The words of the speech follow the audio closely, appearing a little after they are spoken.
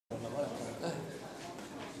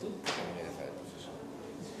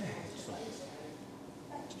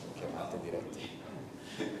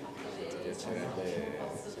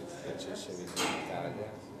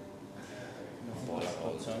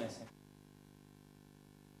presentazione. Sì.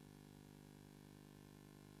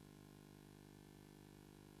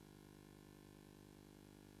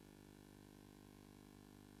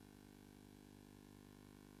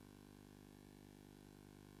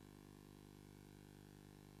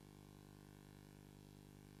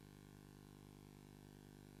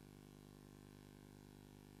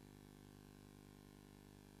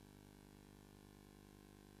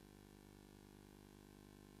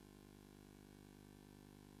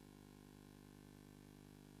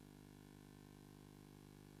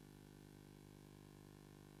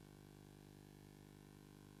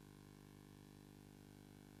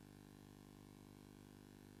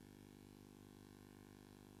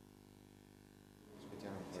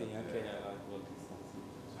 Sì, anche a volte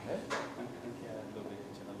anche dove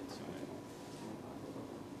c'è la lezione.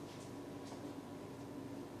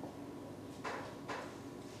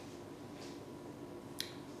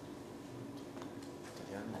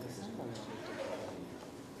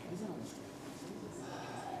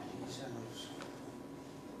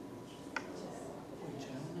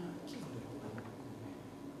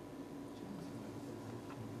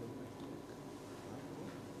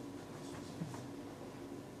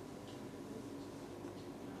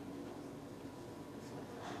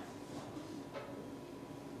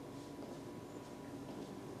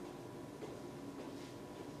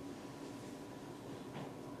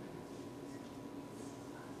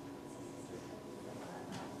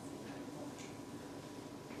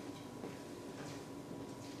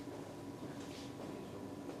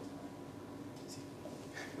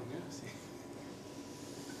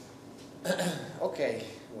 Okay,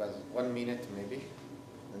 well, 1 minute maybe,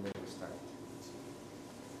 and then we start.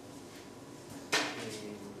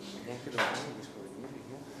 Neanche domani riesco a venire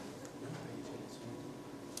io.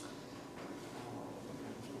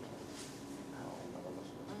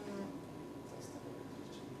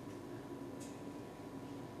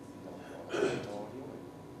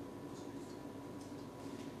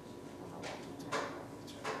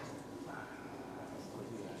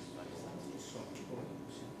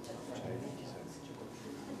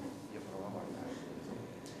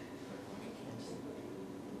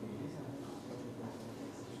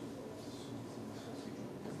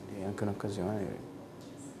 È anche un'occasione.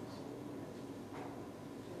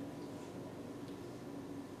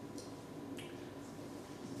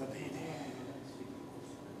 Va bene.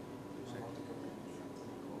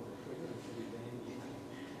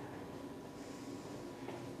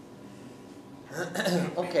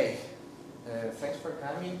 Okay, thanks for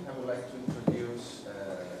coming. I would like to introduce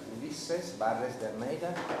Ulisses Barres de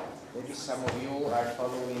Almeida. Maybe some of you are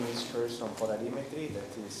following this course on polarimetry,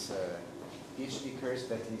 that is PhD course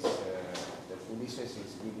that Ulisses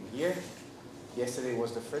is giving here. Yesterday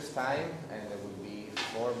was the first time, and there will be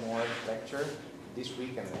 4 more lectures this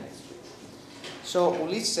week and the next week. So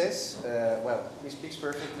Ulisses, well, he speaks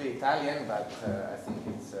perfectly Italian, but I think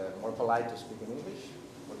it's more polite to speak in English.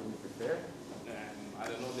 What do you prefer? I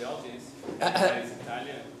don't know the audience. If it's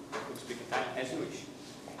Italian, I could speak Italian as you wish.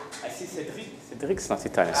 I see Cedric. Cedric's not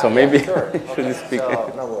Italian, so maybe sure. shouldn't speak.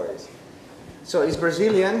 So, no worries. So he's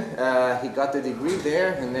Brazilian. He got the degree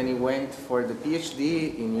there, and then he went for the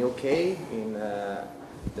PhD in UK in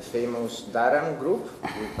the famous Durham group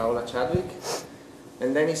with Paula Chadwick.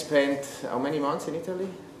 And then he spent how many months in Italy?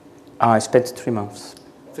 I spent 3 months.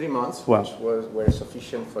 3 months, Wow. which were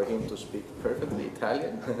sufficient for him to speak perfectly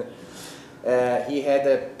Italian. He had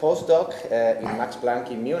a postdoc in Max Planck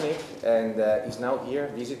in Munich, and is now here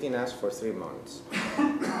visiting us for 3 months.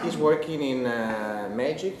 He's working in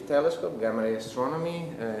MAGIC telescope, gamma ray astronomy.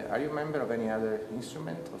 Are you a member of any other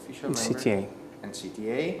instrument, official member? CTA. And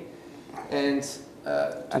CTA. And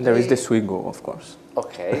There is the SWIGO, of course.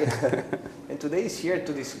 Okay. And today he's here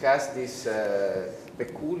to discuss this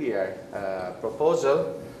peculiar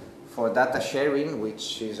proposal for data sharing,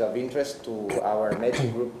 which is of interest to our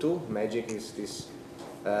MAGIC group too. MAGIC is this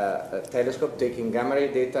telescope taking gamma ray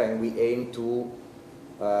data, and we aim to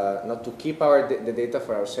not to keep the data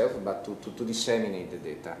for ourselves, but to disseminate the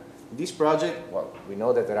data. This project, well, we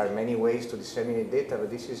know that there are many ways to disseminate data, but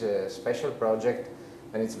this is a special project,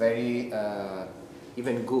 and it's very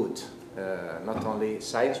even good, not only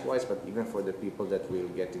science-wise, but even for the people that will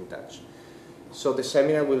get in touch. So the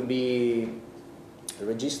seminar will be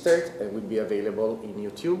registered and will be available in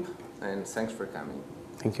YouTube, and thanks for coming.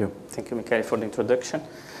 Thank you. Thank you, Michele, for the introduction.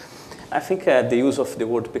 I think the use of the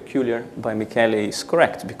word peculiar by Michele is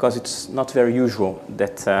correct, because it's not very usual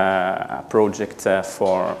that a project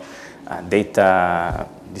for data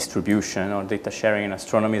distribution or data sharing in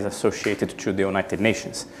astronomy is associated to the United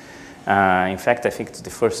Nations. In fact, I think it's the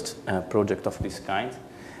first project of this kind.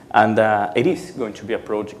 And it is going to be a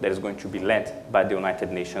project that is going to be led by the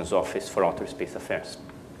United Nations Office for Outer Space Affairs.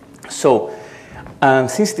 So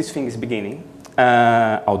since this thing is beginning,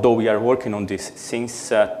 although we are working on this since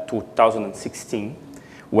 2016,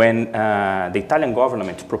 when the Italian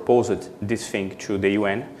government proposed this thing to the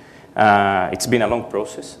UN, it's been a long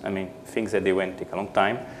process. I mean, things at the UN take a long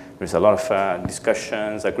time. There's a lot of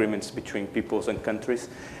discussions, agreements between peoples and countries.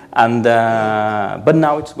 And, but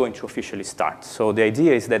now it's going to officially start. So the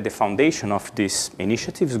idea is that the foundation of this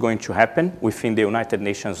initiative is going to happen within the United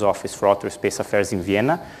Nations Office for Outer Space Affairs in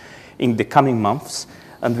Vienna in the coming months.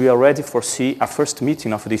 And we already foresee a first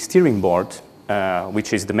meeting of the steering board,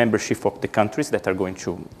 which is the membership of the countries that are going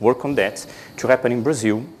to work on that, to happen in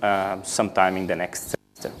Brazil sometime in the next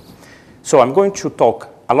semester. So I'm going to talk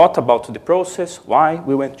a lot about the process, why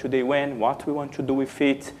we went to the UN, what we want to do with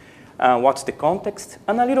it, what's the context,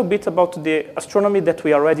 and a little bit about the astronomy that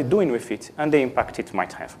we are already doing with it and the impact it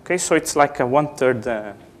might have. Okay, so it's like a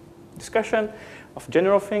 1/3 discussion of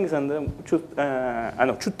general things, and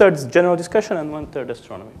two-thirds general discussion and 1/3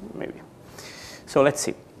 astronomy, maybe. So let's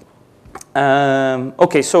see.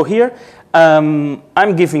 Okay, so here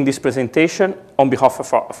I'm giving this presentation on behalf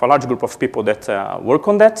of a large group of people that work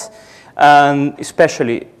on that, and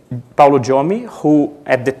especially Paulo, who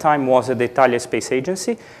at the time was at the Italian Space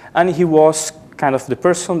Agency, and he was kind of the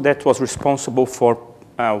person that was responsible for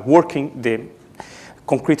working the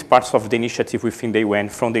concrete parts of the initiative within the UN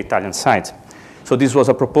from the Italian side. So this was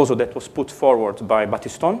a proposal that was put forward by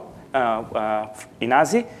Battistone in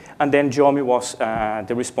Asia, and then Giomi was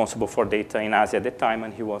the responsible for data in Asia at the time,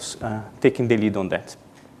 and he was taking the lead on that.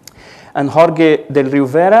 And Jorge del Rio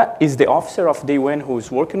Vera is the officer of the UN who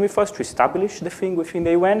is working with us to establish the thing within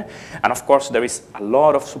the UN. And of course, there is a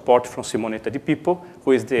lot of support from Simonetta Di Pippo,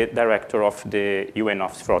 who is the director of the UN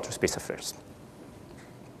Office for Outer Space Affairs.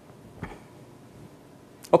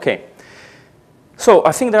 Okay. So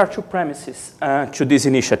I think there are two premises to this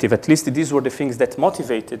initiative. At least these were the things that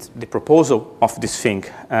motivated the proposal of this thing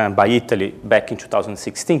by Italy back in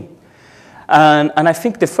 2016. And I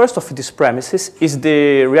think the first of these premises is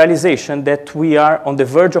the realization that we are on the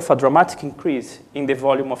verge of a dramatic increase in the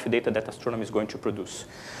volume of data that astronomy is going to produce.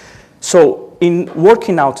 So in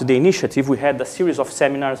working out the initiative, we had a series of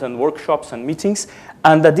seminars and workshops and meetings.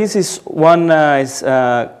 And this is one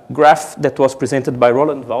graph that was presented by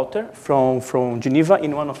Roland Walter from Geneva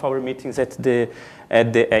in one of our meetings in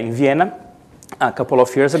Vienna a couple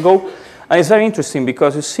of years ago. And it's very interesting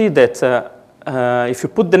because you see that if you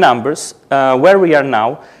put the numbers, where we are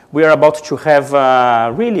now, we are about to have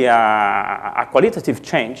really a qualitative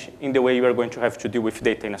change in the way we are going to have to deal with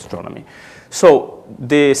data in astronomy. So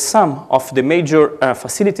the sum of the major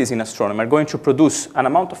facilities in astronomy are going to produce an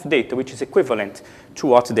amount of data which is equivalent to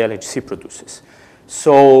what the LHC produces.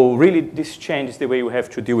 So really this changes the way we have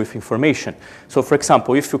to deal with information. So for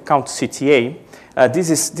example, if you count CTA,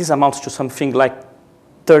 this amounts to something like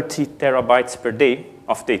 30 terabytes per day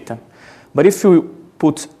of data. But if you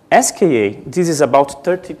put SKA, this is about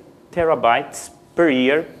 30 terabytes per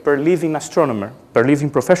year per living astronomer, per living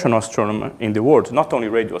professional astronomer in the world, not only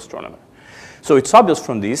radio astronomer. So it's obvious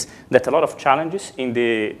from this that a lot of challenges in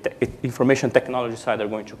the information technology side are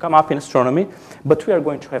going to come up in astronomy, but we are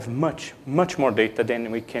going to have much, much more data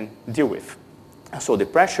than we can deal with. So the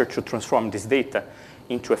pressure to transform this data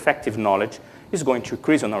into effective knowledge is going to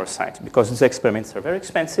increase on our side because these experiments are very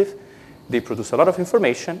expensive, they produce a lot of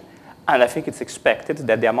information, and I think it's expected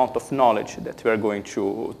that the amount of knowledge that we are going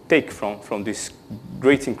to take from this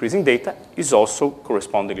great increase in data is also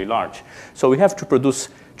correspondingly large. So we have to produce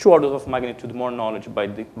 2 orders of magnitude more knowledge by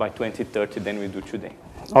 2030 than we do today.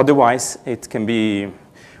 Otherwise, it can be,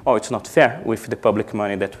 oh, it's not fair with the public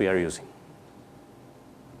money that we are using.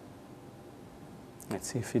 Let's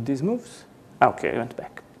see if this moves. Okay, I went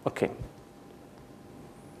back. Okay.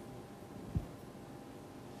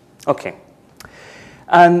 Okay.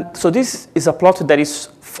 And so this is a plot that is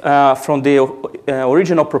from the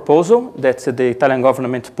original proposal that the Italian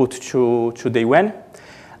government put to the UN.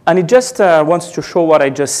 And it just wants to show what I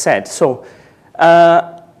just said. So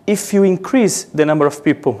if you increase the number of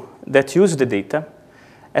people that use the data,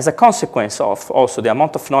 as a consequence of also the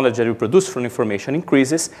amount of knowledge that we produce from information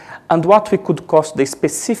increases, and what we could cost, the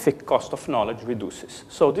specific cost of knowledge reduces.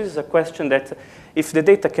 So this is a question that if the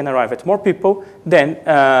data can arrive at more people, then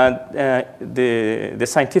the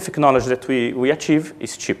scientific knowledge that we achieve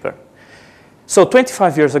is cheaper. So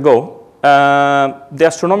 25 years ago, the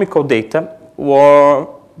astronomical data were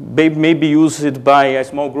maybe used by a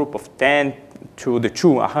small group of 10 to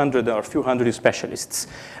 100 or a few hundred specialists.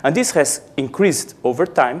 And this has increased over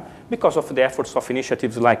time because of the efforts of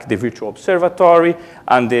initiatives like the Virtual Observatory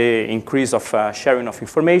and the increase of sharing of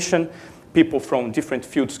information. People from different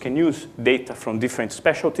fields can use data from different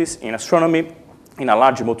specialties in astronomy in a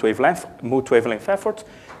large multi-wavelength effort,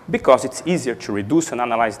 because it's easier to reduce and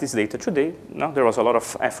analyze this data today. No? There was a lot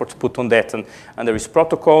of effort put on that, and there is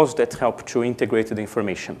protocols that help to integrate the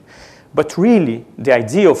information. But really, the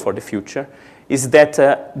ideal for the future is that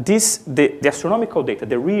the astronomical data,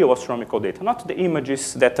 the real astronomical data, not the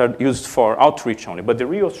images that are used for outreach only, but the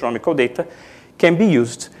real astronomical data can be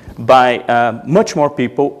used by much more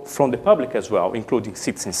people from the public as well, including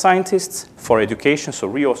citizen scientists for education, so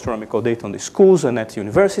real astronomical data on the schools and at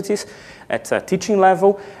universities, at teaching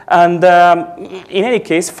level, and in any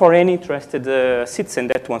case, for any interested citizen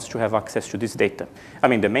that wants to have access to this data. I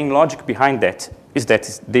mean, the main logic behind that is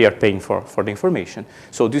that they are paying for the information,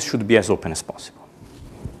 so this should be as open as possible.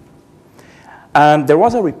 There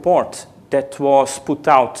was a report that was put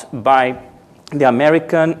out by the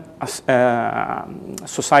American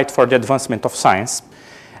Society for the Advancement of Science,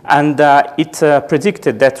 and it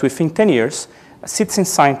predicted that within 10 years, citizen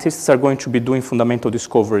scientists are going to be doing fundamental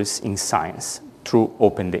discoveries in science through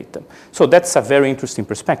open data. So that's a very interesting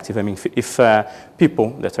perspective. I mean, if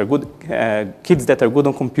people that are good, kids that are good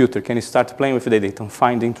on computer can start playing with the data and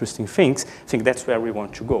find interesting things, I think that's where we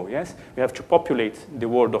want to go, yes? We have to populate the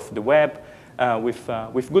world of the web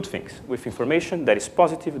with good things, with information that is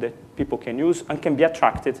positive, that people can use and can be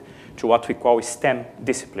attracted to what we call STEM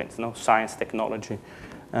disciplines, no? Science, technology,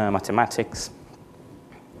 mathematics.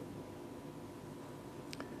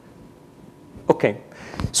 Okay,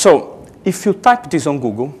 so if you type this on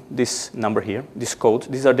Google, this number here, this code,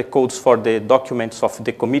 these are the codes for the documents of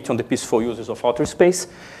the Committee on the Peaceful Uses of Outer Space.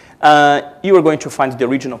 You are going to find the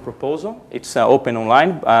original proposal. It's open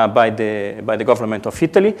online by the government of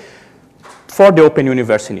Italy for the Open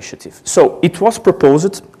Universe Initiative. So it was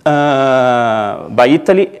proposed by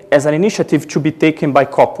Italy as an initiative to be taken by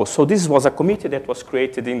COPUOS. So this was a committee that was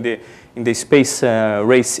created in the space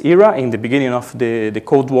race era, in the beginning of the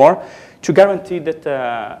Cold War, to guarantee that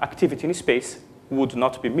activity in space would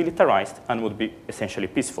not be militarized and would be essentially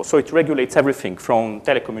peaceful. So it regulates everything from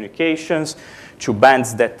telecommunications to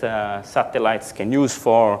bands that satellites can use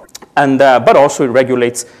for, and but also it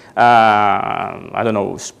regulates, I don't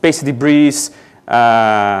know, space debris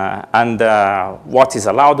and what is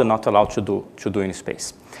allowed and not allowed to do in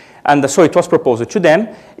space. And so it was proposed to them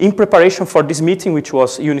in preparation for this meeting, which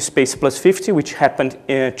was Unispace Plus 50, which happened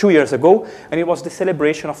 2 years ago, and it was the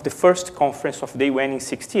celebration of the first conference of the UN in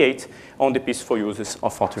 '68 on the peaceful uses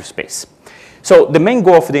of outer space. So the main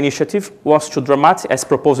goal of the initiative was to as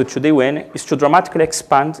proposed to the UN, is to dramatically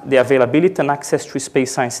expand the availability and access to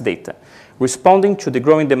space science data, responding to the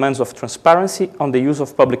growing demands of transparency on the use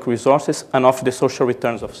of public resources and of the social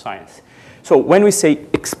returns of science. So when we say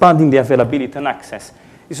expanding the availability and access,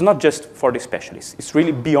 it's not just for the specialists. It's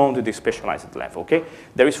really beyond the specialized level, okay?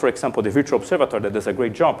 There is, for example, the Virtual Observatory that does a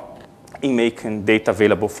great job in making data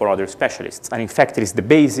available for other specialists. And in fact, it is the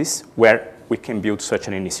basis where we can build such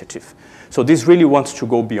an initiative. So this really wants to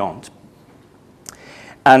go beyond.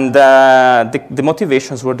 And the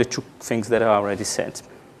motivations were the two things that I already said.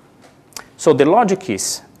 So the logic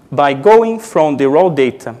is, by going from the raw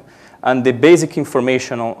data and the basic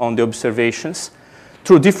information on the observations,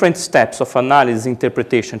 through different steps of analysis,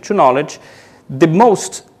 interpretation to knowledge,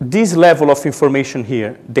 this level of information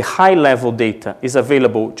here, the high-level data, is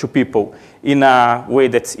available to people in a way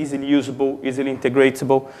that's easily usable, easily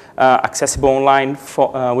integratable, accessible online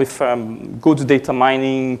with good data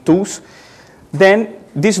mining tools. Then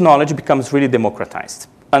this knowledge becomes really democratized.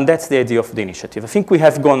 And that's the idea of the initiative. I think we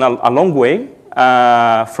have gone a long way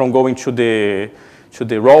from going to the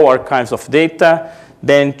raw archives of data,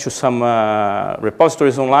 then to some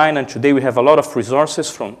repositories online, and today we have a lot of resources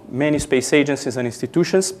from many space agencies and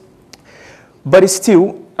institutions. But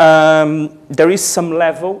still, there is some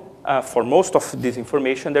level, for most of this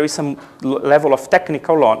information, there is some level of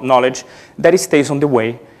technical knowledge that stays on the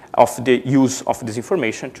way of the use of this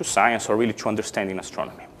information to science or really to understanding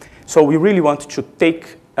astronomy. So we really want to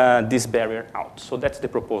take this barrier out. So that's the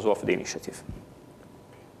proposal of the initiative.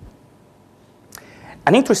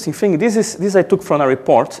 An interesting thing, this I took from a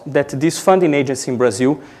report that this funding agency in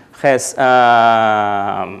Brazil has hired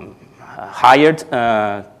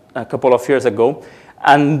a couple of years ago.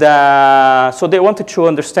 And so they wanted to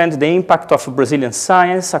understand the impact of Brazilian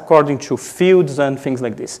science according to fields and things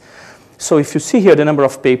like this. So if you see here the number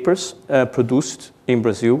of papers produced in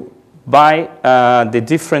Brazil by the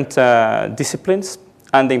different disciplines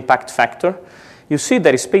and the impact factor, you see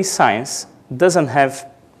that space science doesn't have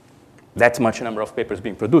that much number of papers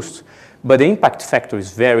being produced. But the impact factor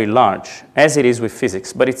is very large, as it is with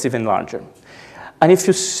physics, but it's even larger. And if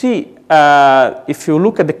you see, if you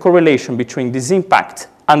look at the correlation between this impact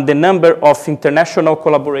and the number of international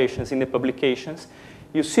collaborations in the publications,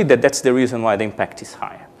 you see that that's the reason why the impact is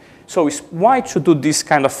higher. So why to do this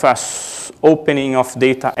kind of opening of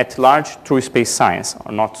data at large through space science,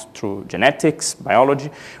 or not through genetics, biology?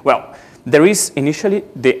 Well, there is initially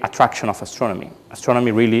the attraction of astronomy.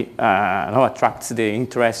 Astronomy really attracts the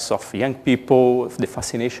interests of young people, the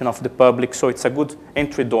fascination of the public, so it's a good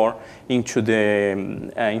entry door into,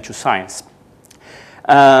 into science.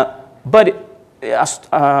 But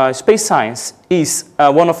space science is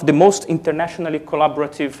one of the most internationally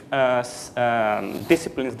collaborative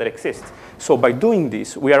disciplines that exist. So by doing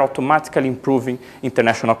this, we are automatically improving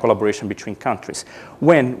international collaboration between countries,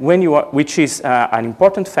 which is an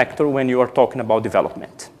important factor when you are talking about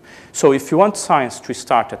development. So if you want science to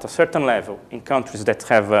start at a certain level in countries that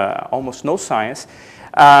have almost no science,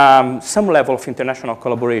 some level of international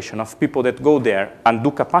collaboration of people that go there and do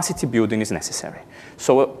capacity building is necessary.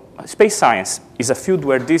 So space science is a field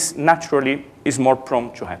where this naturally is more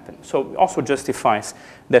prone to happen. So it also justifies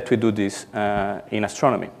that we do this in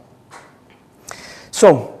astronomy.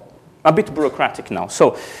 So a bit bureaucratic now.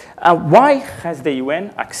 So why has the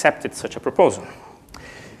UN accepted such a proposal?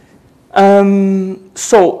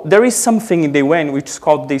 So there is something in the UN which is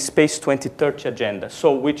called the Space 2030 Agenda,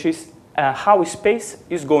 so which is how space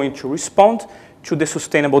is going to respond to the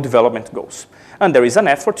Sustainable Development Goals. And there is an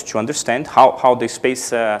effort to understand how the space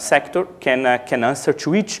sector can answer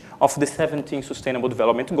to each of the 17 Sustainable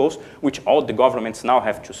Development Goals, which all the governments now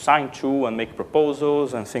have to sign to and make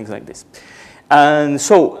proposals and things like this. And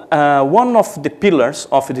so one of the pillars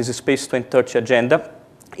of this Space 2030 Agenda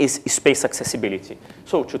is space accessibility.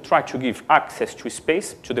 So to try to give access to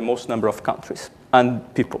space to the most number of countries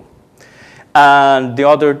and people. And the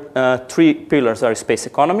other three pillars are space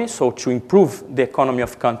economy, so to improve the economy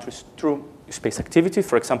of countries through space activity,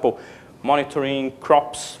 for example, monitoring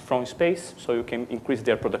crops from space, so you can increase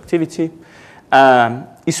their productivity.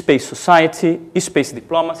 Space society, space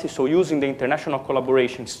diplomacy, so using the international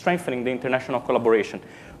collaboration, strengthening the international collaboration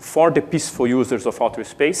for the peaceful users of outer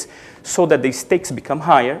space, so that the stakes become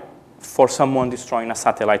higher for someone destroying a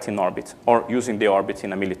satellite in orbit or using the orbit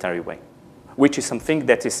in a military way, which is something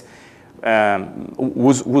that is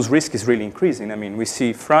whose risk is really increasing. I mean, we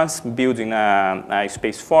see France building a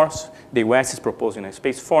space force, the US is proposing a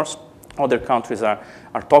space force, other countries are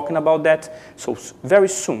talking about that. So very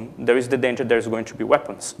soon, there is the danger there is going to be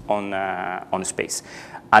weapons on space.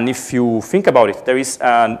 And if you think about it, there is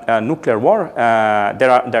a nuclear war.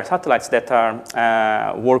 There are satellites that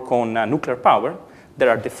work on nuclear power that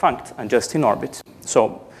are defunct and just in orbit.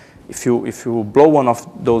 So if you blow one of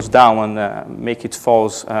those down and make it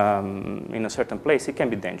falls in a certain place, it can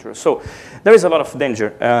be dangerous. So there is a lot of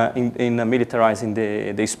danger in militarizing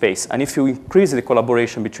the space. And if you increase the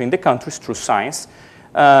collaboration between the countries through science,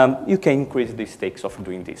 you can increase the stakes of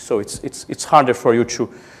doing this. So it's harder for you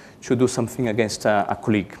to do something against a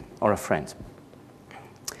colleague or a friend.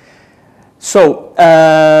 So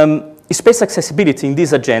space accessibility in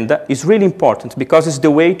this agenda is really important because it's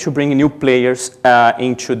the way to bring new players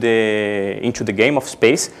into the game of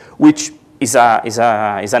space, which is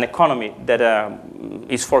an economy that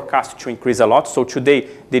is forecast to increase a lot. So today,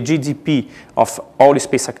 the GDP of all the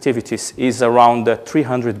space activities is around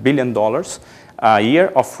 $300 billion a year,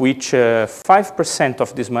 of which 5%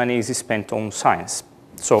 of this money is spent on science.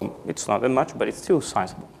 So it's not that much, but it's still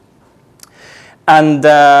sizable. And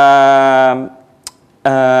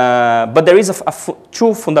but there is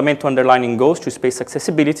two fundamental underlying goals to space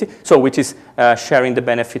accessibility, so which is sharing the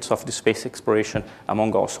benefits of the space exploration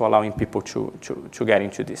among all, so allowing people to get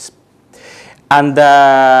into this. And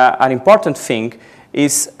an important thing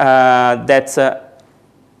is that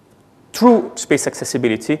through space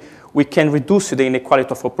accessibility, we can reduce the inequality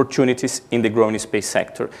of opportunities in the growing space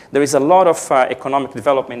sector. There is a lot of economic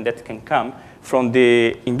development that can come from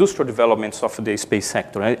the industrial developments of the space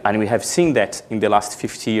sector, and we have seen that in the last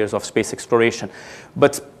 50 years of space exploration.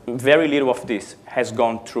 But very little of this has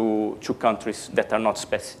gone through to countries that are not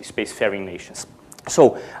spacefaring nations.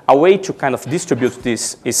 So a way to kind of distribute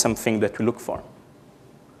this is something that we look for.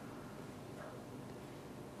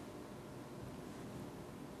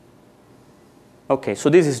 Okay, so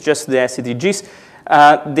this is just the SDGs.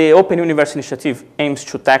 The Open University Initiative aims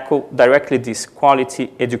to tackle directly this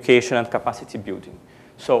quality, education, and capacity building.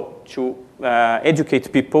 So to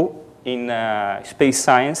educate people in space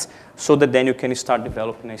science so that then you can start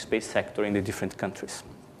developing a space sector in the different countries.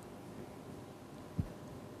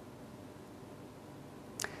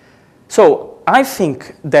 So I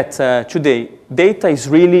think that today data is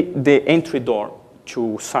really the entry door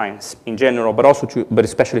to science in general, but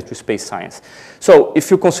especially to space science. So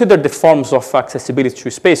if you consider the forms of accessibility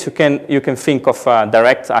to space, you can think of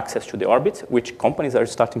direct access to the orbit, which companies are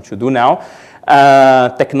starting to do now,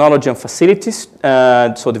 technology and facilities,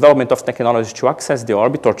 so development of technology to access the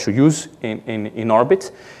orbit or to use in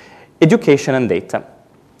orbit, education and data.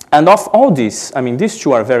 And of all these, I mean, these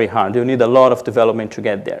two are very hard. You need a lot of development to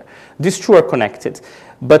get there. These two are connected.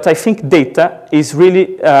 But I think data is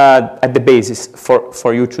really at the basis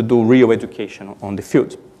for you to do real education on the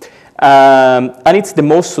field. And it's the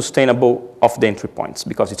most sustainable of the entry points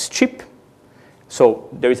because it's cheap. So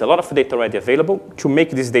there is a lot of data already available. To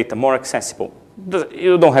make this data more accessible,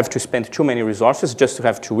 you don't have to spend too many resources, just to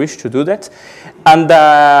have to wish to do that. And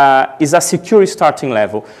it's a secure starting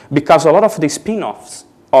level because a lot of the spin-offs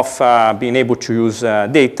of being able to use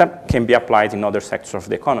data can be applied in other sectors of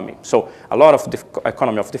the economy. So a lot of the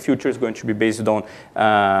economy of the future is going to be based on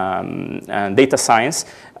data science,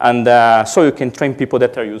 and so you can train people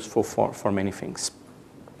that are useful for many things.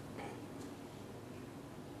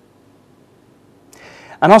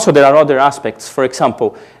 And also there are other aspects. For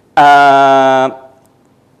example, by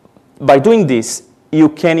doing this, you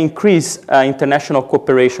can increase international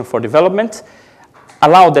cooperation for development,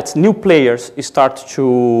 allow that new players start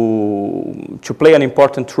to play an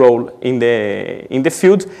important role in the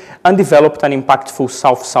field, and develop an impactful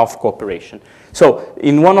South-South cooperation. So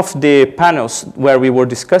in one of the panels where we were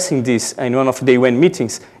discussing this, in one of the UN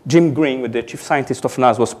meetings, Jim Green, the chief scientist of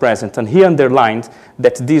NASA, was present, and he underlined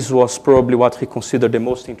that this was probably what he considered the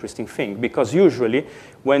most interesting thing, because usually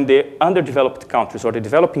when the underdeveloped countries or the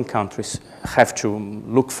developing countries have to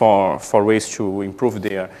look for ways to improve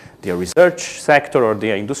their research sector or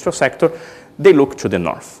their industrial sector, they look to the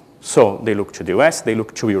north. So they look to the US, they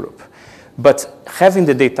look to Europe. But having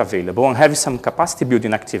the data available and having some capacity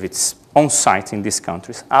building activities on site in these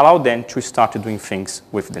countries allow them to start doing things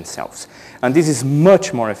with themselves. And this is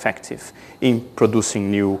much more effective in producing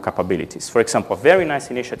new capabilities. For example, a very nice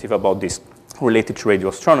initiative about this related to radio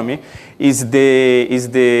astronomy is the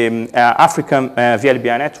African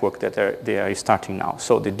VLBI network that they are starting now.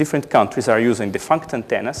 So the different countries are using defunct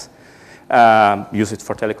antennas, use it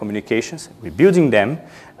for telecommunications, rebuilding them,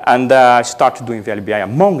 and start doing VLBI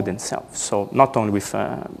among themselves. So not only with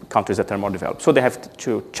countries that are more developed. So they have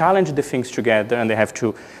to challenge the things together, and they have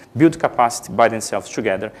to build capacity by themselves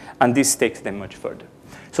together, and this takes them much further.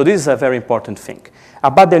 So this is a very important thing.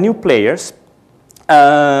 About the new players,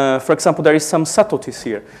 for example, there is some subtleties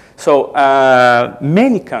here. So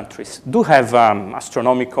many countries do have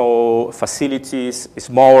astronomical facilities,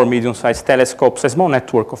 small or medium-sized telescopes, a small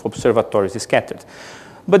network of observatories is scattered.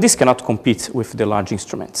 But this cannot compete with the large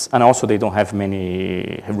instruments. And also they don't have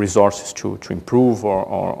many resources to improve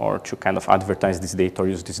or to kind of advertise this data or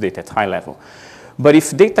use this data at high level. But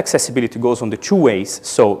if data accessibility goes on the two ways,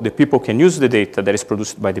 so the people can use the data that is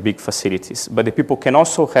produced by the big facilities, but the people can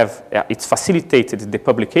also have, it's facilitated the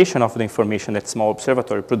publication of the information that small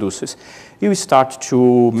observatory produces, you will start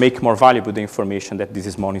to make more valuable the information that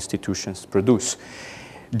these small institutions produce,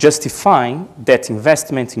 justifying that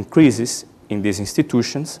investment increases in these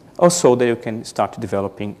institutions, also that you can start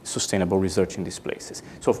developing sustainable research in these places.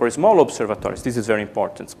 So for small observatories, this is very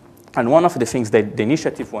important. And one of the things that the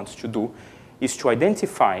initiative wants to do is to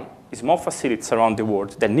identify small facilities around the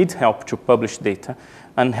world that need help to publish data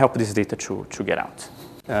and help this data to get out.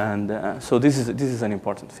 And so this is an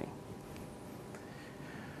important thing.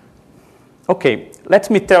 Okay, let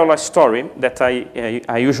me tell a story that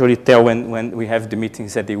I usually tell when we have the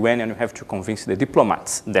meetings at the UN and we have to convince the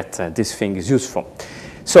diplomats that this thing is useful.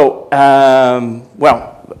 So,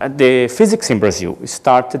 well, the physics in Brazil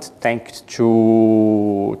started thanks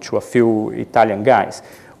to a few Italian guys.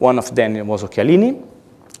 One of them was Occhialini,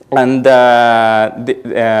 and the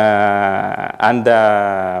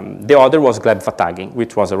other was Gleb Vatagin,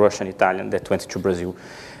 which was a Russian-Italian that went to Brazil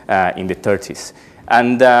in the 30s.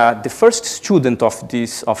 And the first student of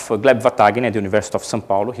Gleb Vatagin at the University of São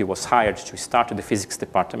Paulo, he was hired to start the physics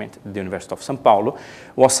department at the University of São Paulo,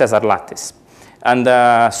 was Cesar Lattes. And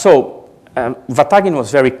Vatagin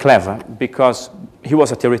was very clever because he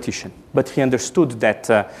was a theoretician, but he understood that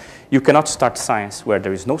you cannot start science where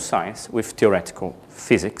there is no science with theoretical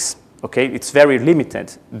physics. Okay? It's very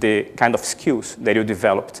limited, the kind of skills that you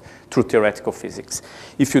developed through theoretical physics.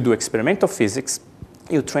 If you do experimental physics,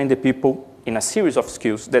 you train the people in a series of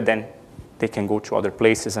skills that then they can go to other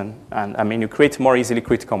places, and I mean, you create more easily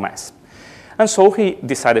critical mass. And so he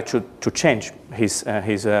decided to change his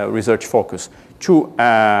research focus to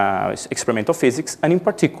experimental physics, and in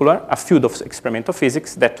particular, a field of experimental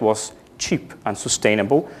physics that was cheap and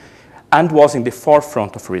sustainable, and was in the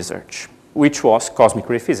forefront of research, which was cosmic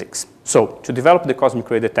ray physics. So to develop the cosmic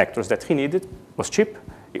ray detectors that he needed was cheap,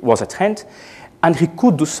 it was at hand, and he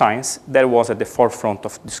could do science that was at the forefront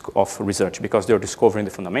of research because they were discovering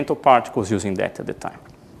the fundamental particles using that at the time.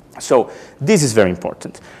 So this is very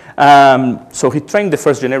important. So he trained the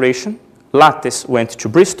first generation. Lattice went to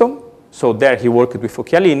Bristol. So there he worked with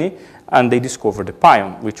Occhialini, and they discovered the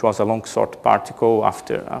pion, which was a long-sort particle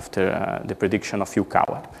after the prediction of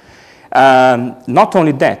Yukawa. Not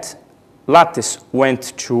only that, Lattice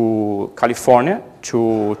went to California,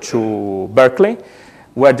 to Berkeley,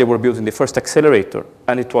 where they were building the first accelerator.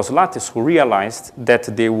 And it was Lattice who realized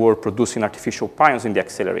that they were producing artificial pions in the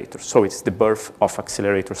accelerator. So it's the birth of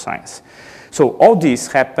accelerator science. So all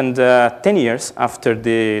this happened 10 years after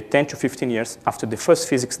 10 to 15 years after the first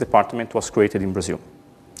physics department was created in Brazil.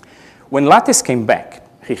 When Lattice came back,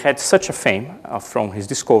 he had such a fame from his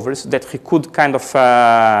discoveries that he could kind of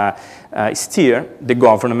steer the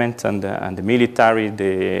government and the military,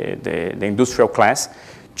 the industrial class,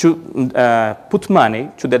 to put money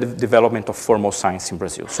to the development of formal science in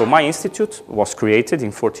Brazil. So my institute was created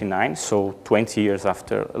in 49, so 20 years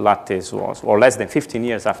after Lattice was, or less than 15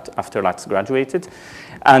 years after Lattice graduated.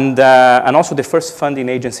 And also the first funding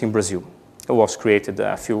agency in Brazil was created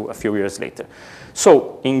a few years later.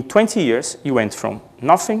 So in 20 years, you went from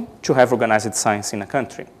nothing to have organized science in a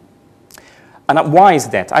country. And why is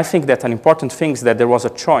that? I think that an important thing is that there was a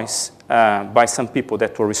choice by some people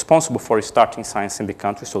that were responsible for starting science in the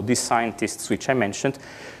country, so these scientists which I mentioned,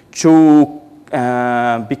 to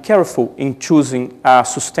be careful in choosing a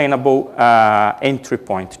sustainable entry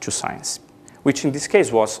point to science, which in this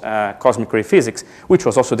case was cosmic ray physics, which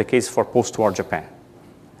was also the case for post-war Japan.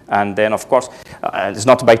 And then, of course, it's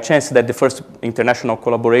not by chance that the first international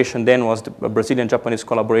collaboration then was the Brazilian-Japanese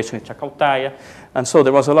collaboration in Chacautaya. And so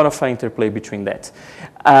there was a lot of interplay between that.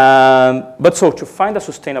 But so to find a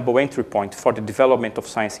sustainable entry point for the development of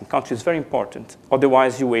science in countries is very important.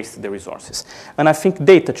 Otherwise, you waste the resources. And I think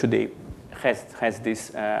data today has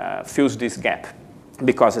this, fills this gap.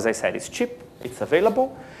 Because, as I said, it's cheap, it's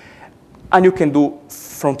available, and you can do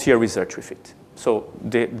frontier research with it. So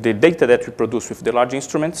the data that we produce with the large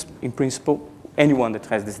instruments, in principle, anyone that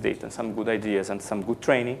has this data and some good ideas and some good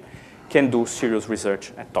training can do serious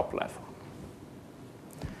research at top level.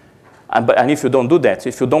 And if you don't do that,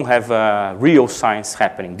 if you don't have real science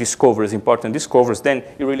happening, discoveries, important discoveries, then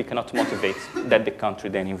you really cannot motivate that the country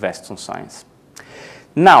then invests on science.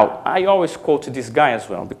 Now, I always quote this guy as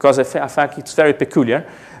well, because I think it's very peculiar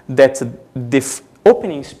that the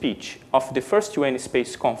opening speech of the first UN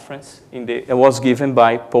Space Conference was given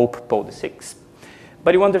by Pope Paul VI.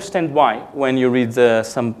 But you understand why when you read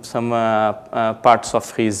some parts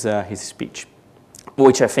of his speech,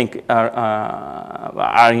 which I think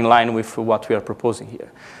are in line with what we are proposing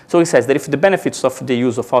here. So he says that if the benefits of the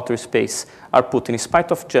use of outer space are put in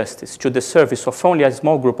spite of justice to the service of only a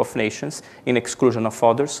small group of nations in exclusion of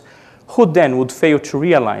others, who then would fail to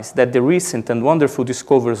realize that the recent and wonderful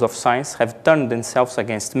discoveries of science have turned themselves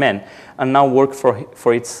against man and now work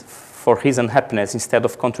for his unhappiness instead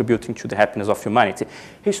of contributing to the happiness of humanity?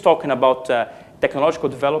 He's talking about technological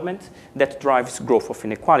development that drives growth of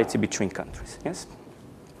inequality between countries. Yes?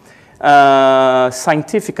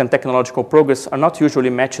 Scientific and technological progress are not usually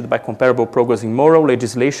matched by comparable progress in moral,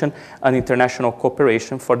 legislation, and international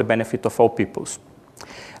cooperation for the benefit of all peoples.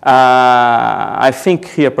 I think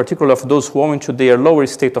here, particularly of those who, owing to their lower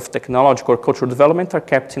state of technological or cultural development, are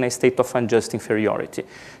kept in a state of unjust inferiority.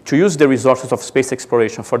 To use the resources of space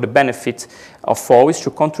exploration for the benefit of all is to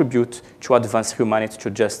contribute to advance humanity to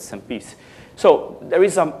justice and peace. So there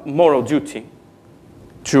is a moral duty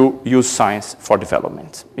to use science for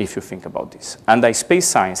development, if you think about this. And space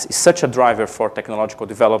science is such a driver for technological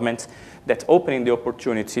development that opening the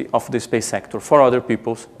opportunity of the space sector for other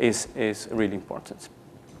peoples is really important.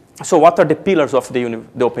 So what are the pillars of the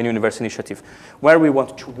Open Universe Initiative? Where we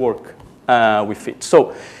want to work with it.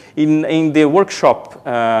 So in the workshop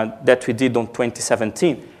that we did on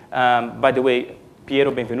 2017, by the way,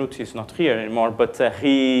 Piero Benvenuti is not here anymore, but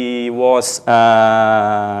he was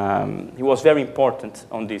very important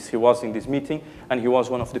on this. He was in this meeting, and he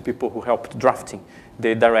was one of the people who helped drafting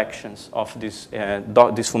the directions of this,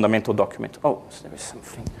 this fundamental document. Oh, so there is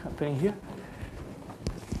something happening here.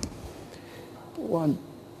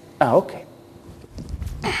 Okay.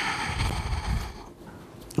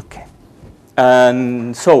 Okay.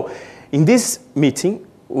 And so in this meeting,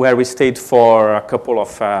 where we stayed for a couple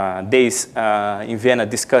of days in Vienna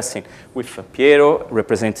discussing with Piero,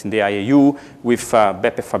 representing the IAU, with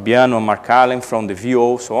Beppe Fabiano and Mark Allen from the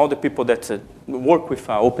VO, so all the people that work with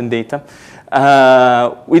open data,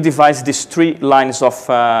 we devised these 3 lines of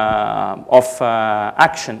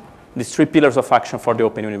action, these 3 pillars of action for the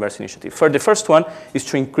Open Universe Initiative. The first one is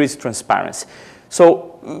to increase transparency.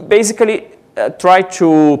 So basically, try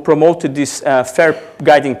to promote these fair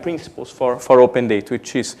guiding principles for open data,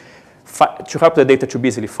 which is to help the data to be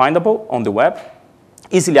easily findable on the web,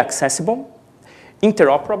 easily accessible,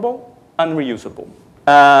 interoperable, and reusable.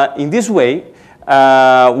 In this way,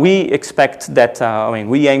 we expect that,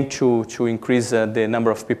 we aim to increase the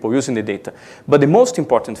number of people using the data. But the most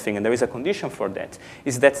important thing, and there is a condition for that,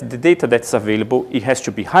 is that the data that's available, it has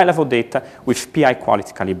to be high-level data with PI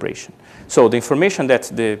quality calibration. So the information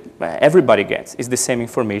that everybody gets is the same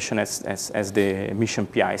information as the mission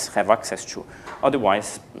PIs have access to.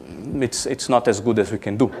 Otherwise, it's not as good as we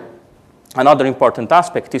can do. Another important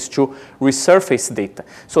aspect is to resurface data.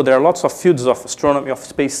 So there are lots of fields of astronomy, of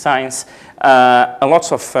space science, and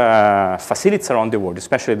lots of facilities around the world,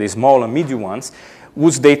 especially the small and medium ones,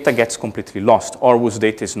 whose data gets completely lost or whose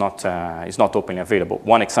data is not openly available.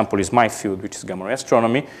 One example is my field, which is gamma ray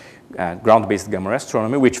astronomy, ground-based gamma ray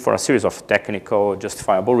astronomy, which for a series of technical,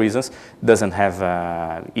 justifiable reasons doesn't have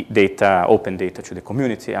open data to the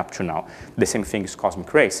community up to now. The same thing is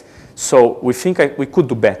cosmic rays. So we think we could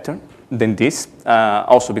do better than this,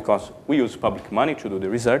 also because we use public money to do the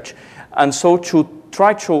research. And so to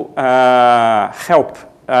try to help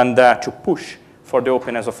and to push for the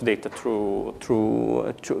openness of data through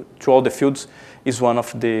all the fields is one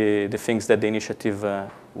of the things that the initiative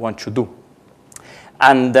wants to do.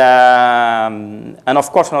 And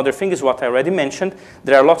of course, another thing is what I already mentioned.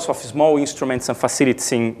 There are lots of small instruments and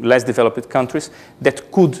facilities in less developed countries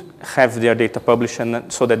that could have their data published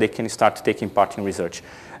and so that they can start taking part in research.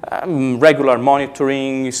 Regular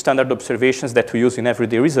monitoring, standard observations that we use in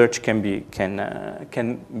everyday research can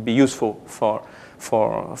be useful for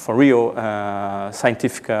real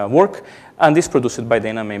scientific work, and this produced by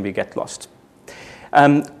data maybe get lost.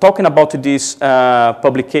 Talking about this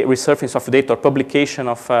resurfacing of data or publication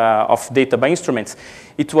of data by instruments,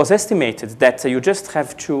 it was estimated that you just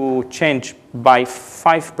have to change by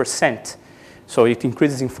 5%. So it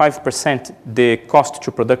increases in 5% the cost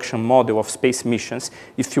to production model of space missions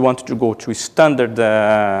if you want to go to standard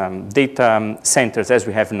data centers as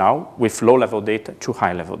we have now with low-level data to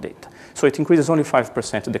high-level data. So it increases only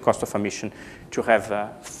 5% the cost of a mission to have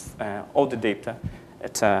all the data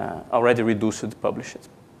already reduced, published.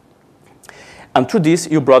 And through this,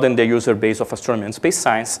 you broaden the user base of astronomy and space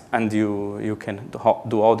science, and you can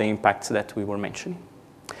do all the impacts that we were mentioning.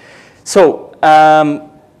 So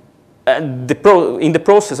in the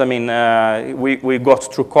process, we got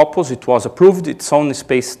through COPUOS. It was approved. It's on the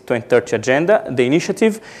Space 2030 agenda, the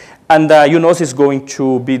initiative, and UN-OOSA is going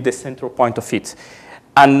to be the central point of it.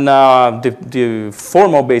 And the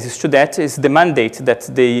formal basis to that is the mandate that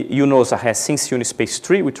the UN-OOSA has since Unispace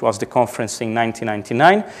 3, which was the conference in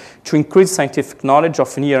 1999, to increase scientific knowledge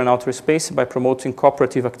of near and outer space by promoting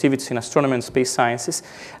cooperative activities in astronomy and space sciences,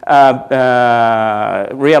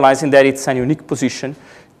 realizing that it's a unique position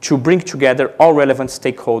to bring together all relevant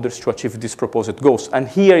stakeholders to achieve these proposed goals. And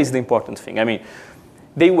here is the important thing.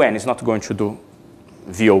 The UN is not going to do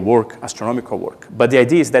VO work, astronomical work. But the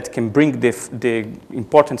idea is that it can bring the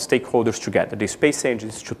important stakeholders together, the space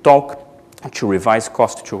agencies, to talk, to revise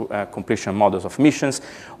cost to completion models of missions,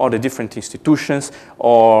 or the different institutions,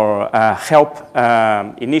 or help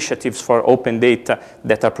initiatives for open data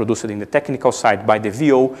that are produced in the technical side by the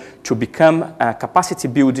VO to become capacity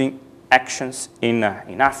building actions in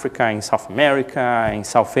Africa, in South America, in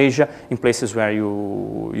South Asia, in places where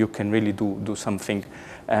you can really do something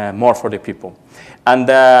more for the people. And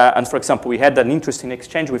for example, we had an interesting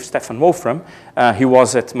exchange with Stefan Wolfram. He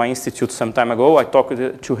was at my institute some time ago. I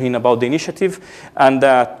talked to him about the initiative, and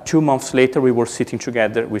 2 months later, we were sitting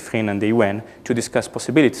together with him and the UN to discuss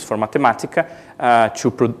possibilities for Mathematica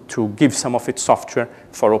to give some of its software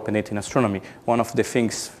for open data in astronomy. One of the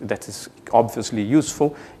things that is obviously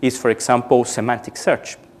useful is, for example, semantic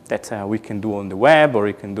search that we can do on the web, or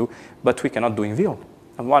we can do, but we cannot do in VO.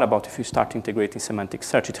 And what about if you start integrating semantic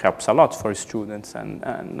search? It helps a lot for students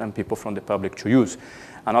and people from the public to use.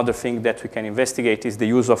 Another thing that we can investigate is the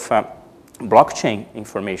use of blockchain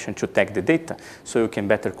information to tag the data, so you can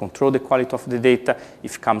better control the quality of the data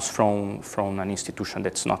if it comes from an institution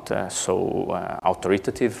that's not so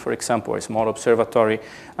authoritative, for example, or a small observatory,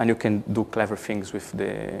 and you can do clever things with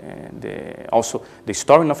also the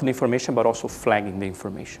storing of the information, but also flagging the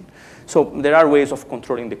information. So there are ways of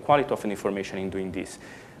controlling the quality of the information in doing this.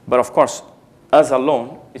 But of course, us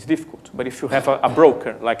alone is difficult. But if you have a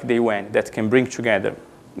broker like the UN that can bring together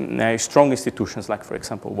strong institutions like, for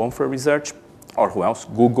example, One for Research, or who else?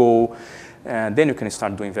 Google, then you can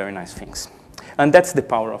start doing very nice things. And that's the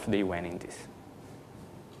power of the UN in this.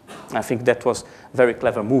 I think that was a very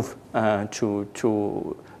clever move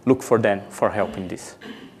to look for them for help in this.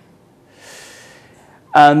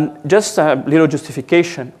 And just a little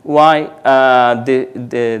justification why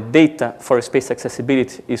the data for space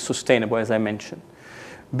accessibility is sustainable, as I mentioned.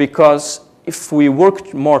 Because if we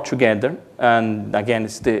work more together, and again,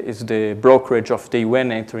 it's the brokerage of the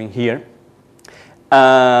UN entering here,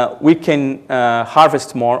 we can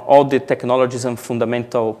harvest more all the technologies and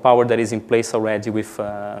fundamental power that is in place already with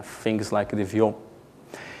things like the VO.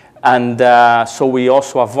 And so we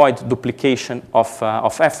also avoid duplication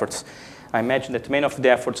of efforts. I imagine that many of the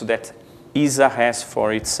efforts that ESA has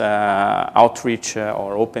for its outreach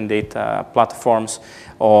or open data platforms,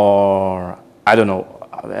 or I don't know,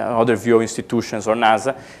 other VO institutions or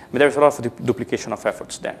NASA, but there's a lot of duplication of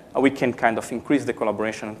efforts there. We can kind of increase the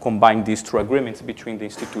collaboration and combine these through agreements between the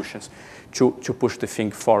institutions to push the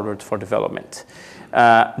thing forward for development.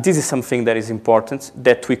 This is something that is important,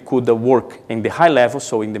 that we could work in the high level,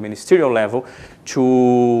 so in the ministerial level,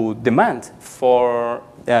 to demand for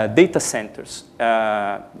data centers.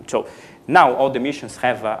 So now all the missions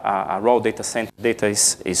have a raw data center. Data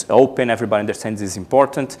is open, everybody understands it's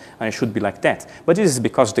important, and it should be like that. But this is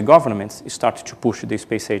because the government started to push the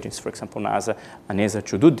space agents, for example, NASA and ESA,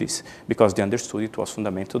 to do this, because they understood it was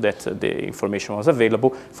fundamental that the information was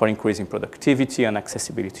available for increasing productivity and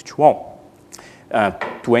accessibility to all.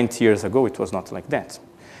 20 years ago, it was not like that.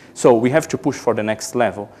 So we have to push for the next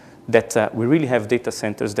level, that we really have data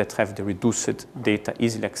centers that have the reduced data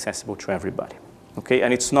easily accessible to everybody. Okay,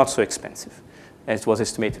 and it's not so expensive. It was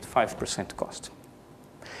estimated 5% cost.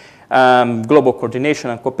 Global coordination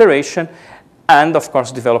and cooperation, and of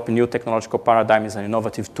course developing new technological paradigms and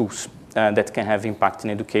innovative tools that can have impact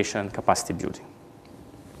in education and capacity building.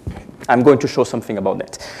 I'm going to show something about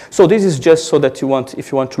that. So this is just so that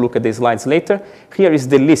if you want to look at the slides later, here is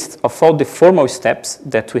the list of all the formal steps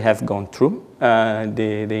that we have gone through,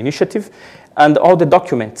 the initiative, and all the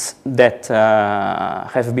documents that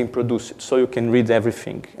have been produced, so you can read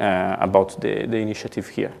everything about the initiative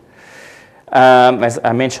here. As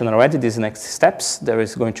I mentioned already, these next steps, there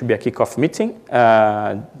is going to be a kickoff meeting.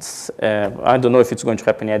 I don't know if it's going to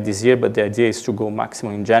happen yet this year, but the idea is to go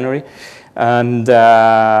maximum in January. And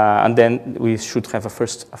then we should have a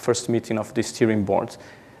first meeting of the steering board.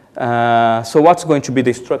 So what's going to be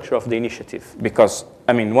the structure of the initiative? Because,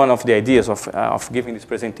 I mean, one of the ideas of giving this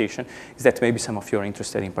presentation is that maybe some of you are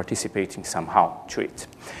interested in participating somehow to it.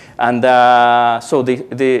 And so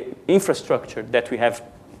the infrastructure that we have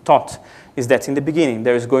taught is that in the beginning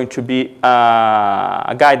there is going to be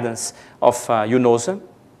a guidance of UN-OOSA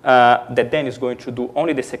that then is going to do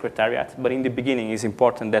only the secretariat, but in the beginning it's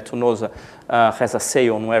important that UN-OOSA has a say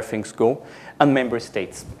on where things go, and member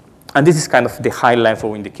states. And this is kind of the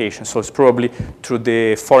high-level indication, so it's probably through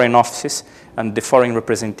the foreign offices and the foreign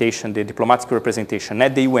representation, the diplomatic representation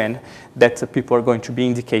at the UN, that people are going to be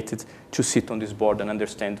indicated to sit on this board and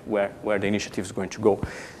understand where the initiative is going to go.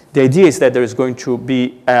 The idea is that there is going to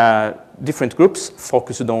be different groups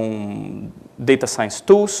focused on data science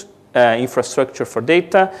tools, infrastructure for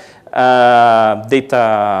data,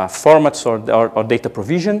 data formats or data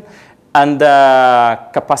provision, and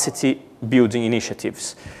capacity building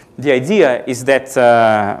initiatives. The idea is that,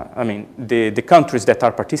 I mean, the countries that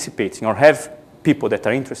are participating or have people that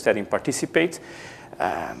are interested in participate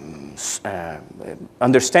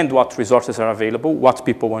understand what resources are available, what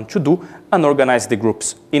people want to do, and organize the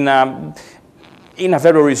groups in a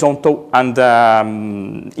very horizontal and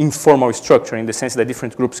informal structure, in the sense that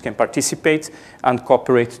different groups can participate and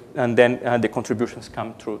cooperate, and then the contributions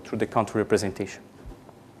come through the country representation.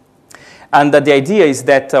 And the idea is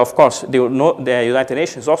that, of course, the United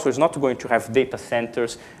Nations also is not going to have data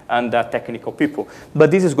centers and technical people, but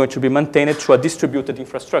this is going to be maintained through a distributed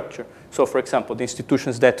infrastructure. So, for example, the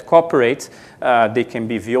institutions that cooperate, they can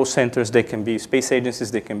be VO centers, they can be space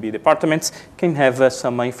agencies, they can be departments, can have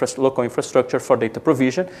some local infrastructure for data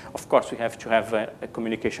provision. Of course, we have to have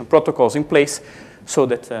communication protocols in place so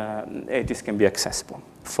that this can be accessible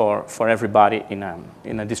for everybody in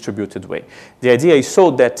a distributed way. The idea is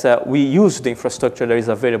so that we use the infrastructure that is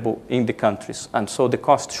available in the countries, and so the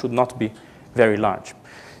cost should not be very large.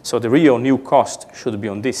 So the real new cost should be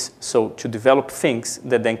on this, so to develop things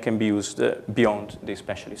that then can be used beyond the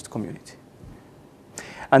specialist community.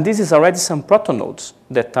 And this is already some proto-nodes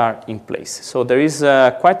that are in place. So there is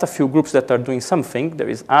quite a few groups that are doing something. There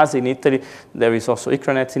is ASA in Italy, there is also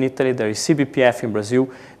ICRANET in Italy, there is CBPF in Brazil,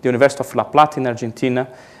 the University of La Plata in Argentina,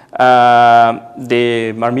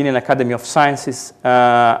 the Armenian Academy of Sciences,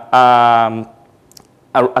 a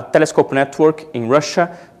telescope network in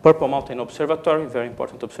Russia, Purple Mountain Observatory, very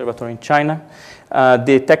important observatory in China,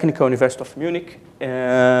 the Technical University of Munich,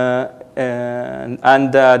 and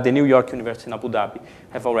the New York University in Abu Dhabi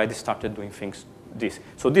have already started doing things this.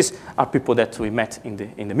 So these are people that we met in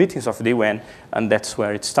the meetings of the UN, and that's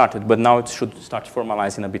where it started. But now it should start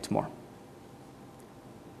formalizing a bit more.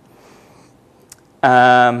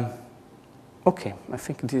 Okay, I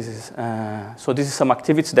think this is, so this is some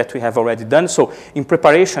activities that we have already done. So in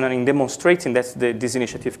preparation and in demonstrating that this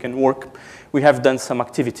initiative can work, we have done some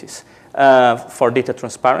activities for data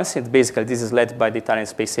transparency. Basically, this is led by the Italian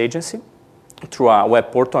Space Agency through a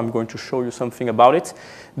web portal. I'm going to show you something about it.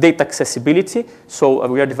 Data accessibility. So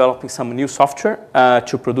we are developing some new software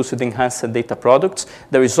to produce the enhanced data products.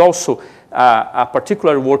 There is also a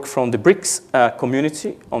particular work from the BRICS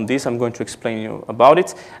community on this. I'm going to explain you about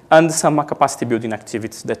it. And some capacity building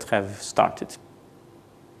activities that have started.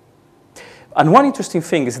 And one interesting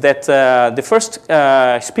thing is that the first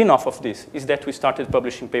spin-off of this is that we started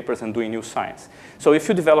publishing papers and doing new science. So if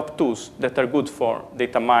you develop tools that are good for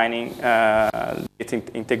data mining, data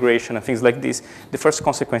integration, and things like this, the first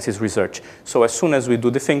consequence is research. So as soon as we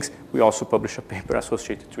do the things, we also publish a paper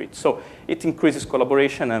associated to it. So it increases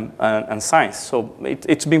collaboration and science. So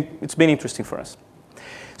it's been interesting for us.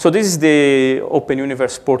 So this is the Open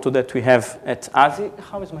Universe portal that we have at ASI.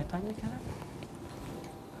 How is my time, Nicola?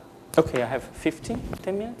 Okay, I have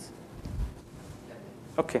 10 minutes?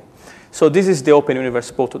 Okay. So this is the Open Universe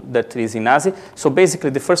portal that is in ASI. So basically,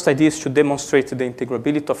 the first idea is to demonstrate the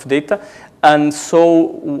integrability of data. And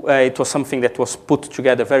so it was something that was put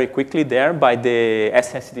together very quickly there by the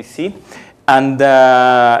SSDC. And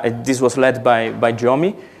this was led by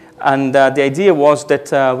Giomi. And the idea was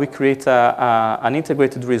that we create an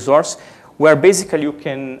integrated resource where basically you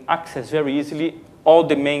can access very easily all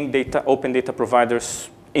the main open data providers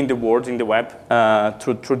in the world, in the web,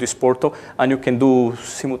 through this portal, and you can do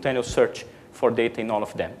simultaneous search for data in all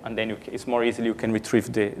of them. And then it's more easily you can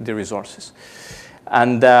retrieve the resources.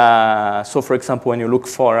 And so, for example, when you look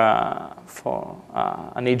for an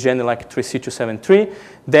AGN like 3C273,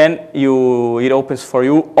 then it opens for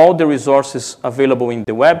you all the resources available in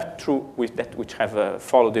the web which have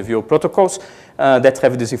followed the VO protocols that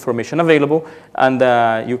have this information available, and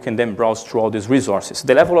you can then browse through all these resources.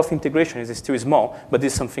 The level of integration is still small, but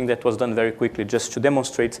this is something that was done very quickly just to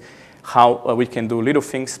demonstrate how we can do little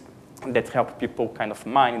things that help people kind of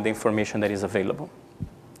mine the information that is available.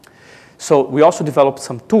 So we also developed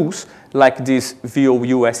some tools like this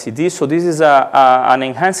VOU-SED. So this is an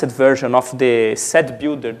enhanced version of the SED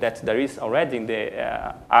builder that there is already in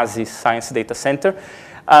the ASI Science Data Center.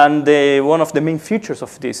 And one of the main features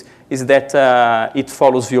of this is that it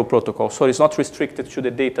follows VO protocol. So it's not restricted to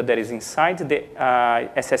the data that is inside the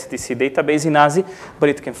SSDC database in ASI, but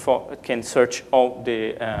it can search all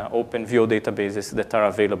the open VO databases that are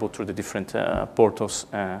available through the different portals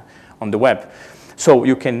on the web. So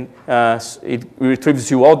you can, it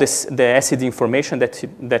retrieves you all the SED information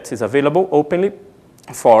that is available openly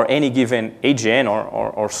for any given AGN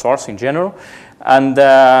or source in general. And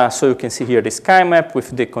so you can see here the sky map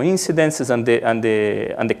with the coincidences and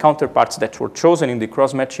the counterparts that were chosen in the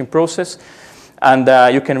cross-matching process.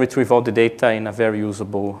 And you can retrieve all the data in a very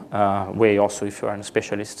usable way. Also, if you are a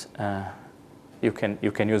specialist, you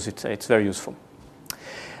can use it. It's very useful.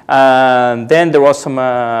 Then there was some,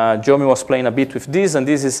 Giomi was playing a bit with this, and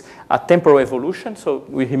this is a temporal evolution. So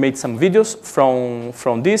he made some videos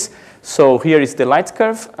from this. So here is the light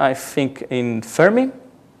curve, I think, in Fermi.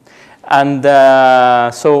 And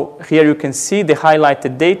so here you can see the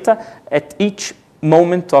highlighted data at each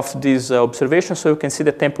moment of this observation. So you can see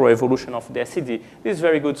the temporal evolution of the SED. This is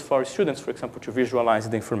very good for students, for example, to visualize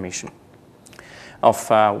the information of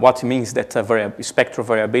what it means that spectral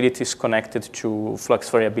variability is connected to flux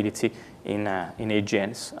variability in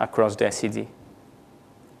AGNs across the SED.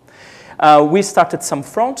 We started some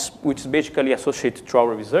fronts, which is basically associated to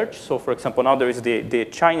our research. So, for example, now there is the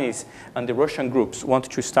Chinese and the Russian groups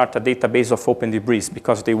want to start a database of open debris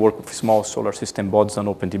because they work with small solar system bodies and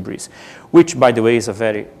open debris, which, by the way, is a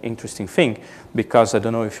very interesting thing because I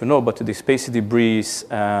don't know if you know, but the space debris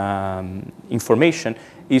information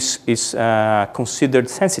is considered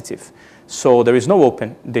sensitive. So there is no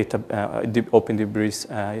open data, open debris,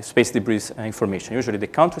 space debris information. Usually the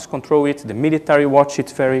countries control it, the military watch it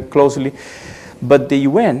very closely. But the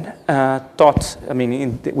UN thought, I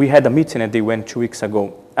mean, we had a meeting at the UN 2 weeks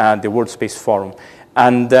ago, the World Space Forum,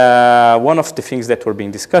 And one of the things that were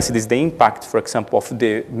being discussed is the impact, for example, of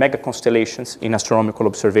the mega constellations in astronomical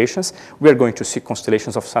observations. We are going to see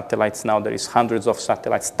constellations of satellites now. There is hundreds of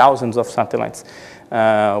satellites, thousands of satellites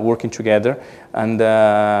working together.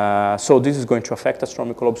 And so this is going to affect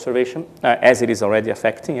astronomical observation, as it is already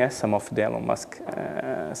affecting. Yes, some of the Elon Musk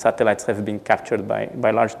satellites have been captured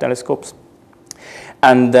by large telescopes.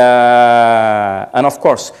 And of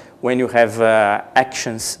course, when you have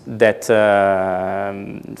actions that,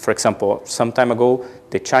 for example, some time ago,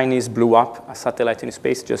 the Chinese blew up a satellite in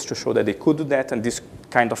space just to show that they could do that, and this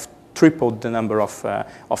kind of tripled the number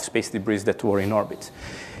of space debris that were in orbit.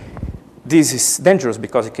 This is dangerous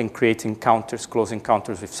because it can create encounters, close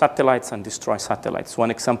encounters with satellites and destroy satellites.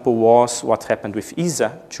 One example was what happened with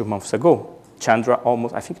ESA 2 months ago. Chandra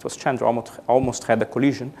almost, I think it was Chandra, almost had a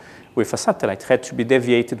collision with a satellite. It had to be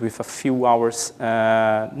deviated with a few hours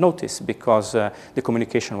notice because the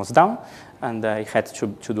communication was down, and it had to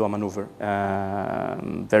do a maneuver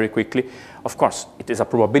very quickly. Of course, it is a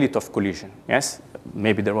probability of collision, yes?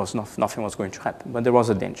 Maybe there was nothing was going to happen, but there was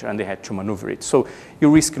a danger, and they had to maneuver it. So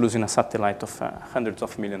you risk losing a satellite of hundreds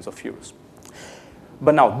of millions of euros.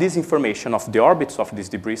 But now, this information of the orbits of these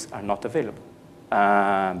debris are not available.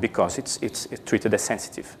 Because it's treated as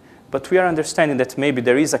sensitive. But we are understanding that maybe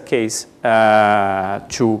there is a case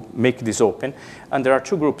to make this open, and there are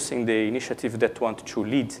 2 groups in the initiative that want to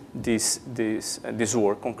lead this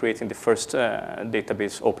work on creating the first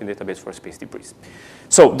database, open database for space debris.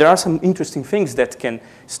 So there are some interesting things that can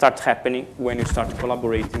start happening when you start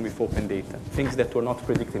collaborating with open data, things that were not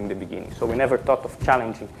predicted in the beginning. So we never thought of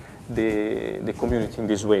challenging the community in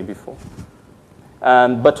this way before.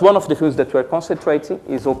 But one of the things that we're concentrating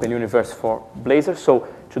is Open Universe for Blazar, so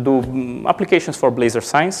to do applications for blazar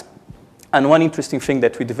science. And one interesting thing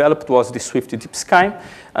that we developed was the Swift Deep Sky,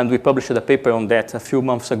 and we published a paper on that a few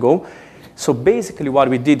months ago. So basically what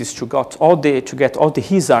we did is to get all the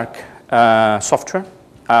HISARC software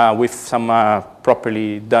with some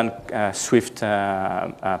properly done Swift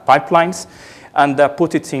pipelines, and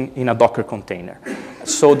put it in a Docker container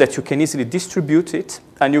so that you can easily distribute it,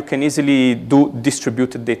 and you can easily do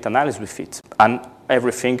distributed data analysis with it, and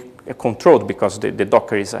everything controlled because the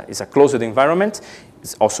Docker is a closed environment.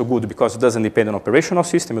 It's also good because it doesn't depend on operational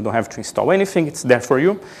system. You don't have to install anything. It's there for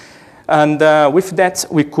you. And with that,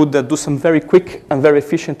 we could do some very quick and very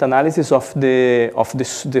efficient analysis of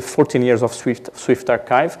the 14 years of Swift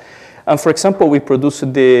archive. And for example, we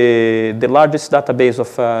produced the largest database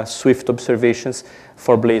of Swift observations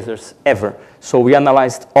for blazars ever. So we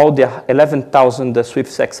analyzed all the 11,000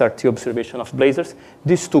 Swift XRT observation of blazars.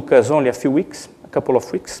 This took us only a few weeks, a couple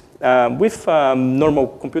of weeks, with normal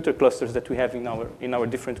computer clusters that we have in our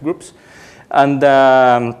different groups. And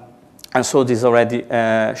so this already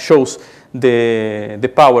shows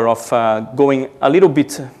the power of going a little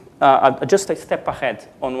bit just a step ahead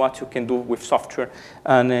on what you can do with software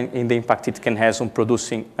and in the impact it can have on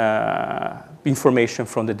producing information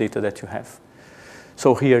from the data that you have.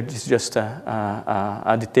 So here is just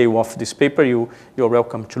a detail of this paper. You're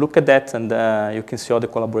welcome to look at that, and you can see all the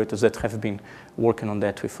collaborators that have been working on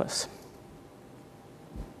that with us.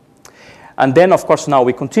 And then, of course, now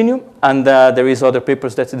we continue, and there is other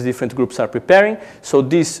papers that the different groups are preparing. So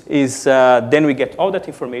this is, then we get all that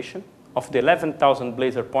information of the 11,000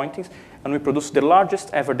 blazar pointings, and we produce the largest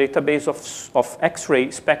ever database of X-ray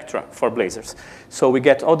spectra for blazars. So we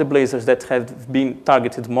get all the blazars that have been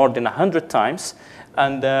targeted more than 100 times,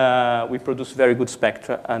 and we produce very good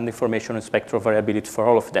spectra and information on spectral variability for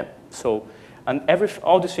all of them. So, and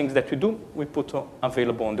all the things that we do, we put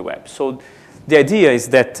available on the web. So the idea is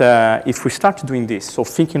that if we start doing this, so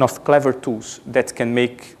thinking of clever tools that can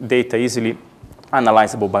make data easily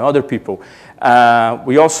analyzable by other people,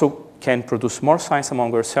 we also can produce more science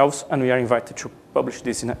among ourselves, and we are invited to publish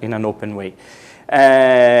this in an open way.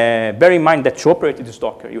 Bear in mind that to operate this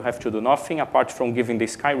Docker, you have to do nothing apart from giving the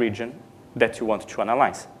sky region that you want to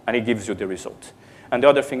analyze, and it gives you the result. And the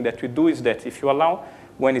other thing that we do is that if you allow,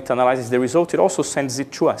 when it analyzes the result, it also sends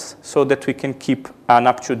it to us so that we can keep an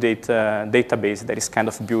up-to-date database that is kind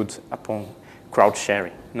of built upon crowd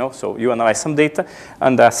sharing. So you analyze some data,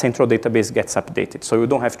 and the central database gets updated. So you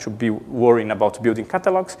don't have to be worrying about building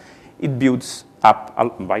catalogs. It builds up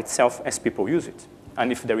by itself as people use it.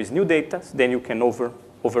 And if there is new data, then you can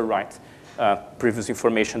overwrite previous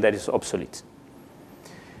information that is obsolete.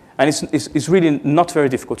 And it's really not very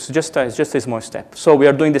difficult. It's just a small step. So we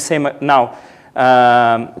are doing the same now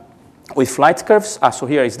with light curves. So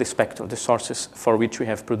here is the spectrum, the sources for which we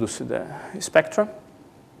have produced the spectra.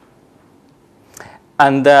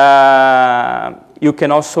 And you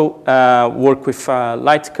can also work with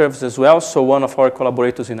light curves as well. So one of our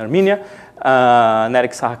collaborators in Armenia,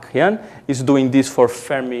 Narek Sahakyan, is doing this for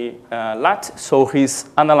Fermi-LAT. So he's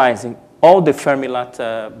analyzing all the Fermi-LAT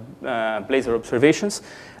blazar observations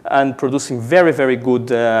and producing very, very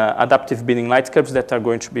good adaptive binning light curves that are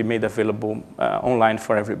going to be made available online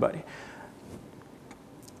for everybody.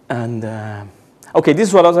 And okay,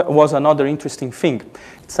 this was another interesting thing.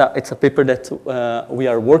 It's a paper that we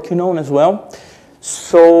are working on as well.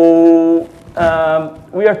 So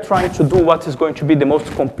we are trying to do what is going to be the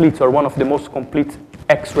most complete, or one of the most complete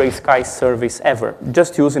X-ray sky surveys ever,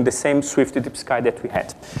 just using the same Swift Deep Sky that we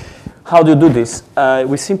had. How do you do this?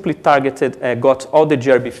 We simply targeted, got all the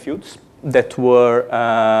GRB fields that were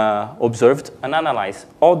observed and analyzed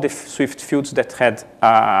all the Swift fields that had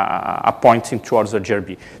a pointing towards a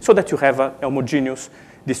GRB, so that you have a homogeneous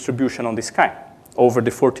distribution on the sky over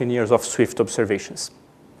the 14 years of Swift observations.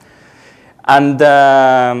 And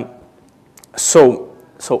so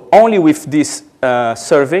only with this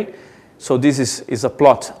survey, so this is a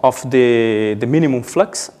plot of the minimum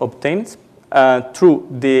flux obtained through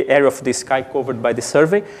the area of the sky covered by the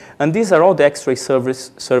survey. And these are all the X-ray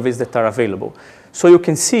surveys that are available. So you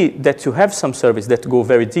can see that you have some surveys that go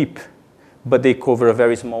very deep, but they cover a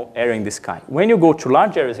very small area in the sky. When you go to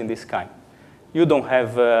large areas in the sky, you don't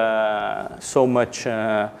have so much,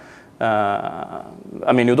 I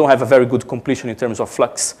mean, you don't have a very good completion in terms of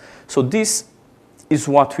flux. So this is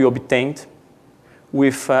what we obtained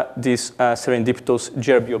with these serendipitous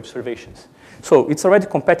GRB observations. So it's already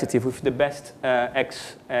competitive with the best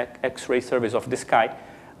X-ray surveys of the sky,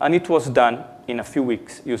 and it was done in a few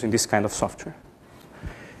weeks using this kind of software.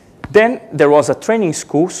 Then there was a training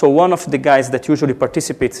school. So one of the guys that usually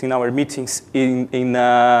participates in our meetings in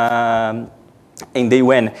the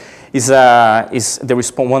UN is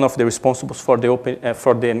one of the responsibles for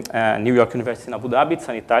the New York University in Abu Dhabi. It's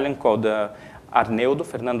an Italian called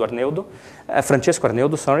Francesco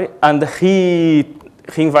Arneudo, sorry, and he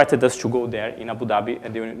invited us to go there in Abu Dhabi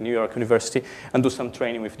at the New York University and do some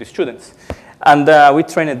training with the students. And we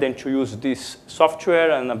trained them to use this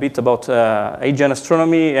software and a bit about AGN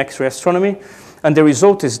astronomy, X-ray astronomy. And the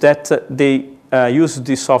result is that they use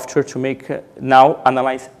this software to now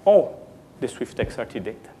analyze all the Swift XRT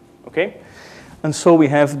data, okay? And so we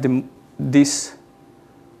have this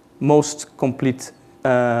most complete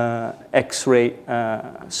X-ray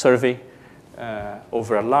survey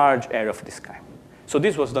over a large area of the sky. So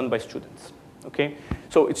this was done by students, okay?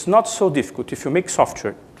 So it's not so difficult if you make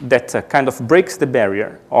software that kind of breaks the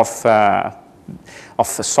barrier of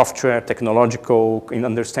software, technological, in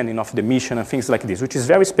understanding of the mission and things like this, which is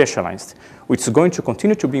very specialized, which is going to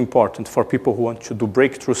continue to be important for people who want to do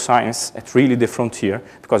breakthrough science at really the frontier,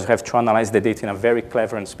 because you have to analyze the data in a very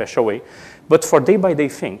clever and special way. But for day-by-day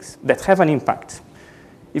things that have an impact,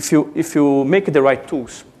 if you make the right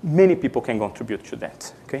tools, many people can contribute to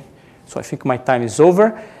that, okay? So I think my time is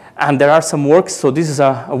over. And there are some works. So this is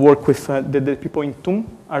a work with the people in TUM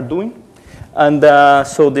are doing. And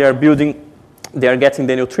so they are getting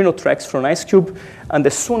the neutrino tracks from IceCube. And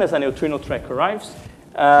as soon as a neutrino track arrives,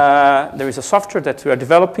 there is a software that we are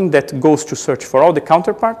developing that goes to search for all the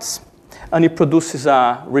counterparts. And it produces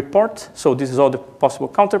a report. So this is all the possible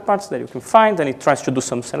counterparts that you can find. And it tries to do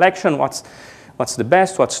some selection, what's the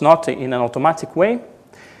best, what's not, in an automatic way.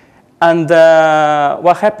 And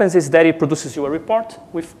what happens is that it produces you a report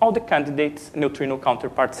with all the candidates neutrino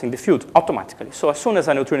counterparts in the field automatically. So as soon as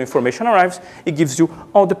a neutrino information arrives, it gives you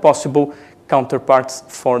all the possible counterparts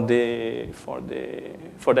for that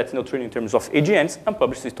neutrino in terms of AGNs and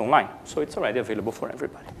publishes it online. So it's already available for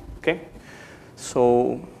everybody, okay?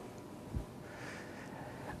 So,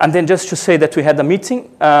 and then just to say that we had a meeting,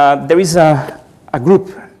 there is a group.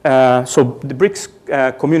 So the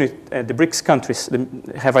BRICS community, the BRICS countries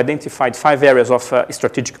have identified 5 areas of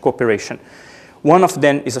strategic cooperation. One of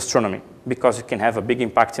them is astronomy, because it can have a big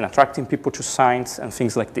impact in attracting people to science and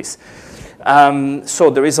things like this. So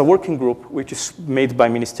there is a working group which is made by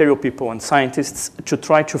ministerial people and scientists to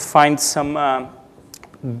try to find some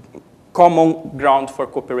common ground for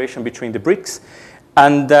cooperation between the BRICS.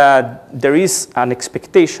 And there is an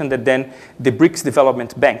expectation that then the BRICS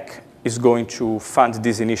Development Bank is going to fund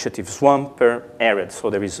these initiatives, one per area. So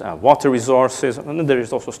there is water resources, and there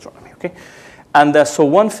is also astronomy, okay? And so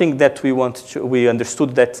one thing that we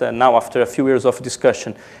understood that now after a few years of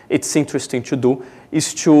discussion, it's interesting to do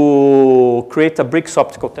is to create a BRICS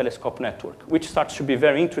optical telescope network, which starts to be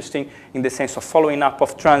very interesting in the sense of following up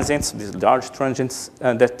of transients, these large transients,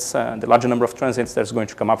 the larger number of transients that's going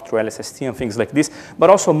to come up through LSST and things like this, but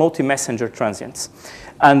also multi-messenger transients.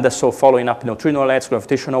 And so following up neutrino alerts,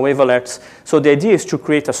 gravitational wave alerts. So the idea is to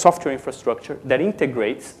create a software infrastructure that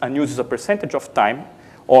integrates and uses a percentage of time,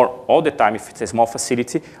 or all the time if it's a small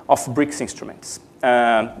facility, of BRICS instruments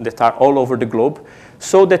that are all over the globe,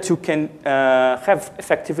 so that you can have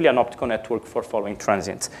effectively an optical network for following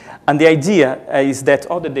transients. And the idea is that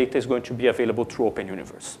all the data is going to be available through Open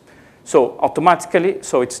Universe. So automatically,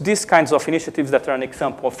 so it's these kinds of initiatives that are an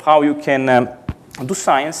example of how you can do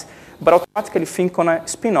science, but automatically think on a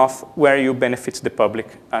spin-off where you benefit the public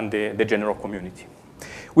and the general community.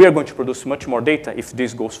 We are going to produce much more data if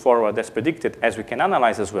this goes forward as predicted, as we can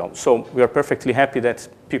analyze as well. So we are perfectly happy that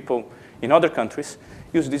people in other countries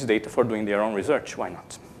use this data for doing their own research. Why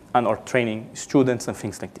not? And or training students and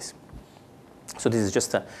things like this. So this is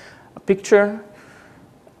just a picture.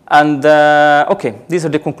 And OK, these are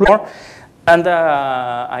the conclusions. And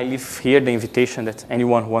I leave here the invitation that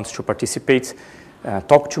anyone who wants to participate,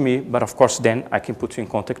 talk to me. But of course, then I can put you in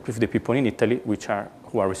contact with the people in Italy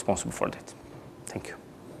who are responsible for that. Thank you.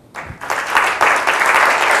 Well,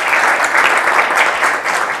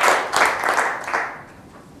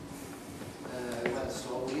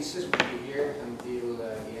 so Ulisses will be here until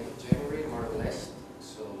the end of January, more or less.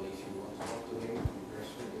 So if you want to talk to him in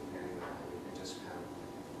person, you can just come.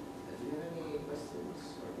 Do you have any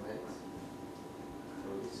questions or comments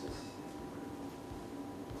for Ulisses?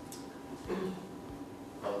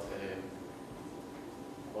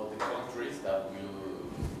 About the countries that will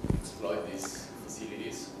exploit these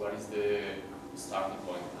facilities, what is the starting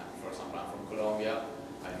point? For example, I'm from Colombia,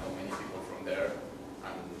 I know many people from there,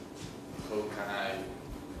 and how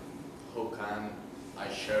can I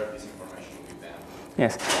share this information with them?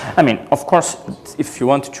 Yes, I mean, of course, if you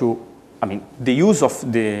want to, I mean, the use of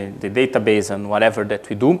the database and whatever that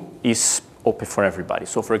we do is open for everybody.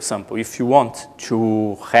 So for example, if you want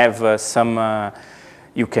to have some,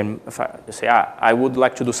 you can say, I would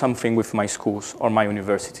like to do something with my schools or my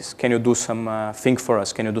universities. Can you do some thing for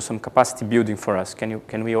us? Can you do some capacity building for us?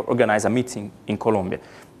 Can we organize a meeting in Colombia?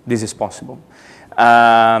 This is possible.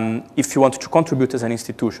 If you want to contribute as an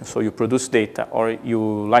institution, so you produce data or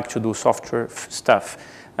you like to do software stuff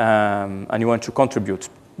and you want to contribute,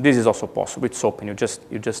 this is also possible. It's open.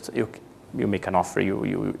 You make an offer.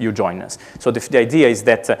 You join us. So the idea is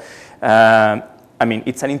that. I mean,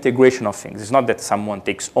 it's an integration of things. It's not that someone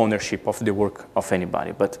takes ownership of the work of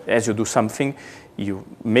anybody, but as you do something, you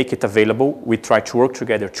make it available. We try to work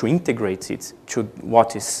together to integrate it to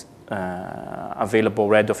what is available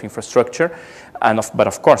ready of infrastructure. But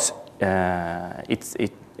of course, the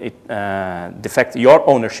fact your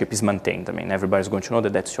ownership is maintained. I mean, everybody's going to know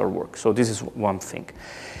that that's your work. So this is one thing.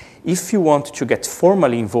 If you want to get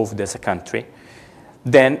formally involved as a country,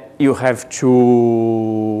 then you have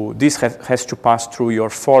to, this has to pass through your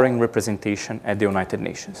foreign representation at the United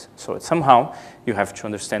Nations. So somehow you have to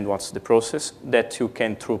understand what's the process that you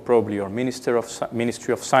can through probably your Ministry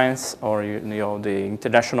of Science or the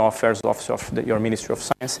International Affairs Office of your Ministry of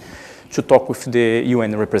Science to talk with the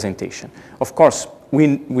UN representation. Of course,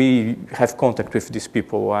 we have contact with these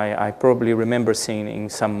people. I probably remember seeing in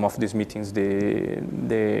some of these meetings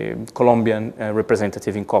the Colombian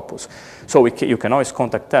representative in COPUOS. So you can always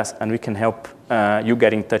contact us and we can help you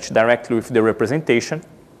get in touch directly with the representation,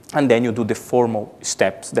 and then you do the formal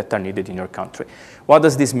steps that are needed in your country. What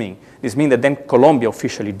does this mean? This means that then Colombia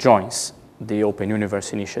officially joins the Open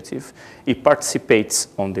Universe Initiative. It participates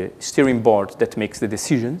on the steering board that makes the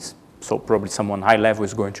decisions. So probably someone high level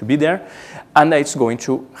is going to be there, and it's going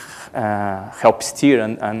to help steer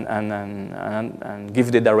and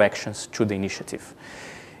give the directions to the initiative.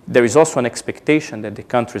 There is also an expectation that the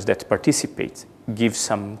countries that participate give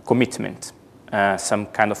some commitment, some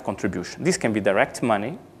kind of contribution. This can be direct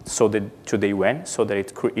money to the UN, so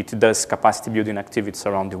that it does capacity building activities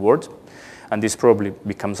around the world. And this probably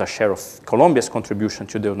becomes a share of Colombia's contribution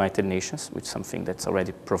to the United Nations, which is something that's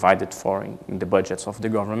already provided for in the budgets of the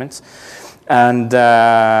governments. And,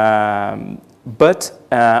 but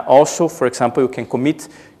also, for example, you can commit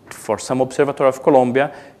for some observatory of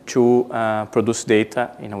Colombia to produce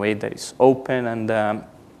data in a way that is open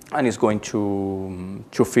and is going to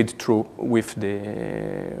feed through with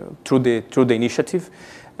through the initiative.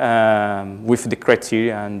 With the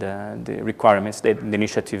criteria and the requirements that the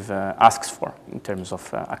initiative asks for in terms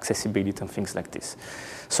of accessibility and things like this.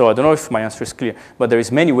 So I don't know if my answer is clear, but there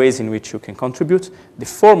is many ways in which you can contribute. The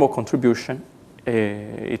formal contribution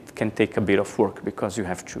it can take a bit of work because you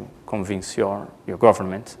have to convince your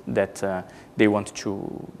government that they want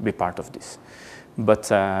to be part of this.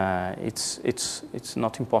 But it's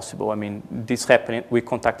not impossible. I mean, this happened. We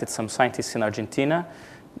contacted some scientists in Argentina.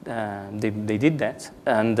 They did that,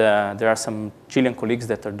 and there are some Chilean colleagues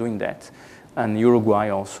that are doing that, and Uruguay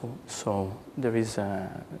also. So there is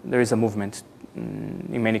a movement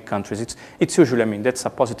in many countries. It's usually, I mean, that's a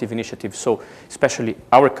positive initiative. So especially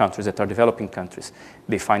our countries that are developing countries,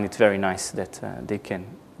 they find it very nice that they can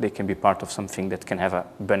be part of something that can have a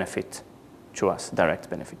benefit to us, direct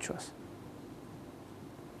benefit to us.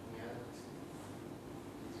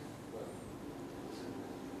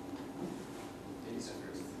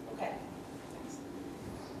 Okay, thanks.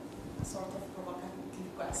 A sort of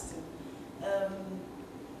provocative question.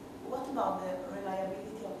 What about the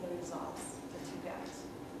reliability of the results that you get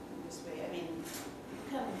in this way? I mean, you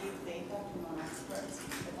can give data to non-experts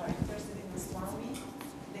that are interested in astronomy.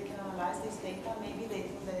 They can analyze this data. Maybe they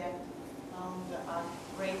think they have found a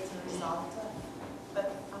great result,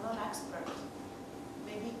 but a non-expert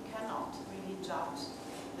maybe cannot really judge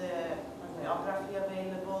the bibliography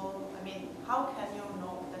available. I mean, how can you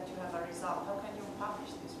know that you have a result? How can you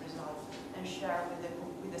publish this result and share with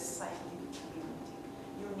the scientific community?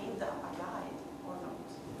 You need a guide or not?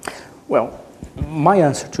 Well, my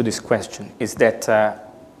answer to this question is that,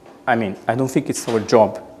 I mean, I don't think it's our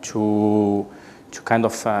job to kind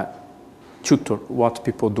of tutor what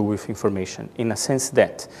people do with information, in a sense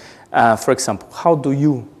that, for example, how do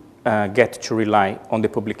you get to rely on the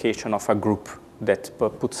publication of a group that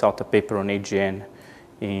puts out a paper on AGN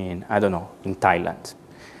in, I don't know, in Thailand?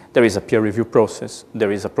 There is a peer review process.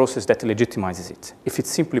 There is a process that legitimizes it. If it's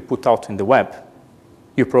simply put out in the web,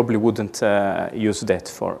 you probably wouldn't use that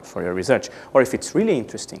for your research. Or if it's really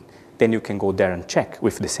interesting, then you can go there and check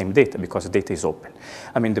with the same data because the data is open.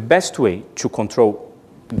 I mean, the best way to control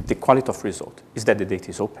the quality of result is that the data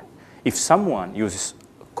is open. If someone uses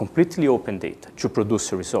completely open data to produce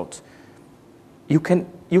the results, you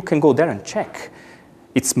can go there and check.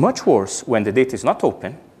 It's much worse when the data is not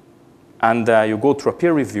open and you go through a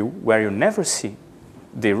peer review where you never see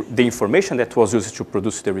the information that was used to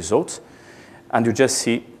produce the results, and you just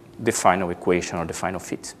see the final equation or the final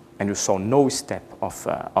fit, and you saw no step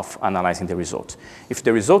of analyzing the result. If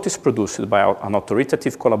the result is produced by an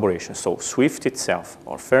authoritative collaboration, so SWIFT itself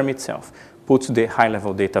or Fermi itself puts the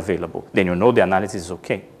high-level data available, then you know the analysis is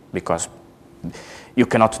okay, because you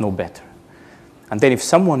cannot know better. And then if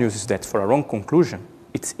someone uses that for a wrong conclusion,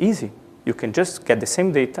 it's easy. You can just get the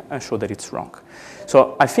same data and show that it's wrong.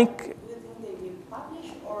 So I think... Do you think they will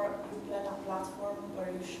publish, or you plan a platform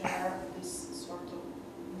where you share this sort of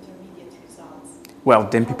intermediate results? Well,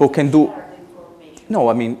 then people can do... No,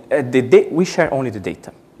 I mean, we share only the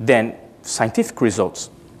data. Then scientific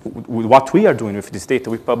results, what we are doing with this data,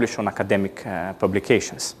 we publish on academic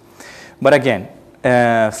publications. But again,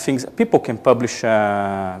 people can publish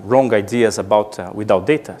wrong ideas about without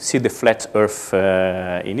data. See the Flat Earth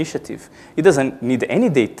initiative. It doesn't need any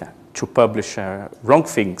data to publish wrong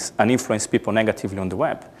things and influence people negatively on the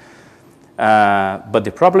web. But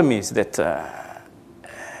the problem is that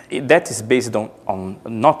that is based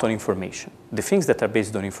not on information. The things that are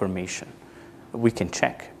based on information, we can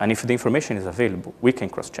check. And if the information is available, we can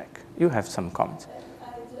cross-check. You have some comments.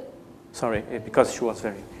 Sorry, because she was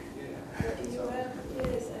very...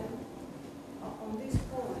 Yes, and on this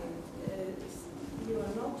point, you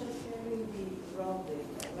are not just sharing the raw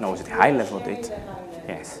data. No, it's the high-level data. High-level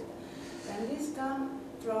Yes. data. And this comes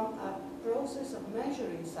from a process of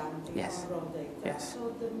measuring something Yes. on raw data. Yes.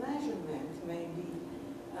 So the measurement may be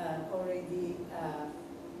already...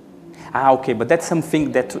 okay, but that's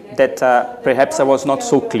something that perhaps I was not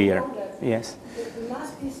so clear. Yes. There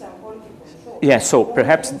must be some quality control. Yeah, so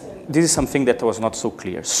perhaps this is something that was not so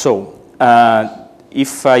clear. So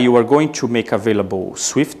if you are going to make available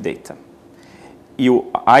SWIFT data, you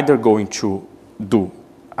are either going to do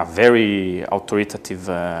a very authoritative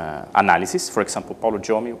analysis. For example, Paulo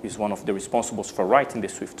is one of the responsibles for writing the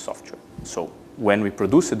SWIFT software. So when we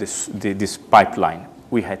produced this pipeline,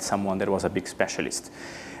 we had someone that was a big specialist.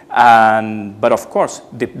 But of course,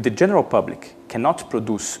 the general public cannot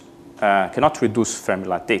reduce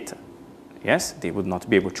Fermi-like data. Yes, they would not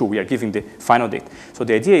be able to. We are giving the final data. So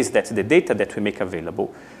the idea is that the data that we make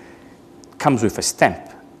available comes with a stamp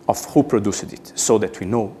of who produced it, so that we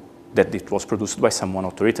know that it was produced by someone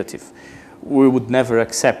authoritative. We would never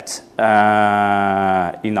accept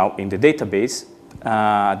in the database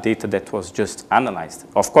data that was just analyzed.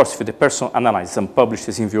 Of course, if the person analyzes and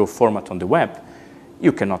publishes in VO format on the web,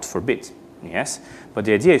 you cannot forbid. yes? But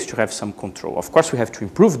the idea is to have some control. Of course, we have to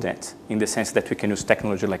improve that in the sense that we can use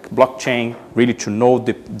technology like blockchain, really to know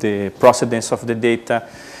the procedence of the data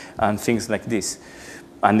and things like this.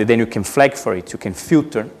 And then you can flag for it, you can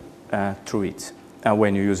filter through it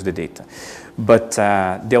when you use the data. But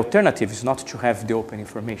the alternative is not to have the open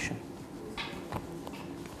information.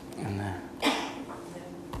 And, I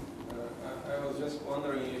was just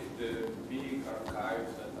wondering if the big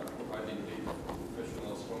archives that are providing data for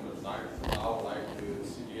professionals from the now, like the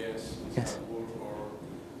CDS, yes. or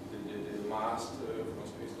the MAST from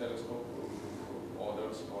Space Telescope, or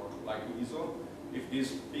others, or like ESO, if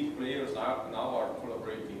these big players now are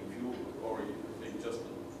collaborating with you, or if they just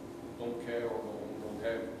don't care or don't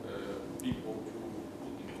have people to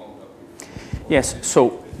put in contact with. Yes,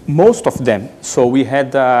 so most of them. So we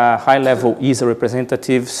had high-level ESA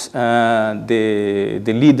representatives, the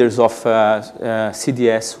leaders of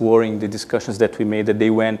CDS were in the discussions that we made at the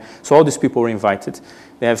UN. So all these people were invited.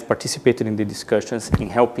 They have participated in the discussions in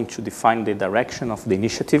helping to define the direction of the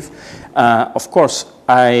initiative. Of course,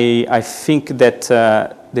 I think that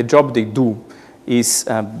the job they do is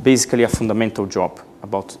basically a fundamental job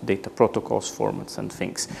about data protocols, formats, and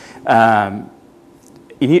things.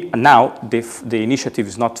 Now, the initiative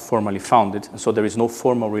is not formally founded, so there is no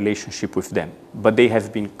formal relationship with them. But they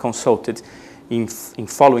have been consulted in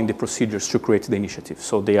following the procedures to create the initiative.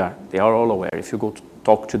 So they are all aware. If you go to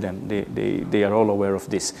talk to them, they are all aware of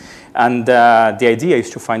this. And the idea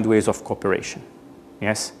is to find ways of cooperation,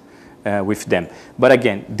 yes, with them. But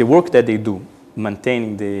again, the work that they do,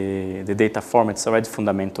 maintaining the data formats, are already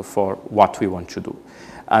fundamental for what we want to do.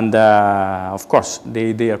 And of course,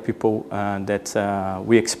 they are people that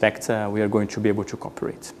we expect we are going to be able to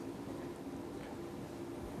cooperate.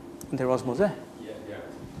 There was Mosè. Yeah.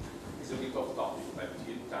 It's a bit off topic, but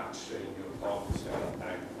you touch in your talk several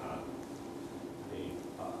times the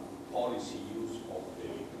policy use of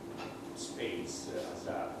the space as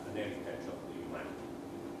an heritage of the humanity.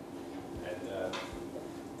 And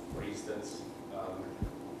for instance,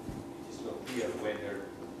 it is not clear whether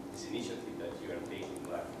this initiative that you are taking,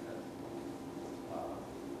 like to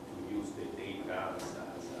use the data as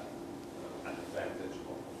an advantage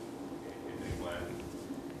of everyone.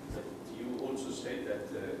 But you also said that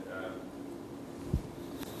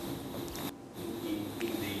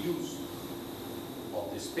in the use of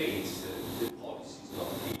the space, the policy is not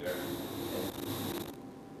clear.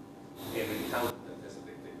 Every country that has the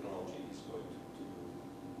technology is going to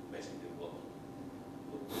basically what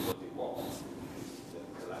they want.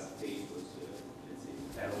 The last case was, let's say,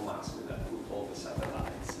 Elon Musk that put all the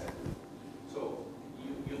satellites. So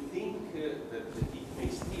you think that it may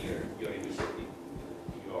steer your initiative,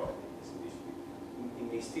 it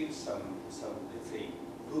may steer some, let's say,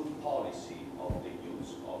 good policy of the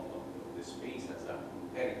use of the space as a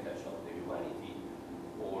heritage of the humanity,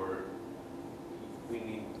 or if we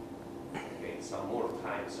need some more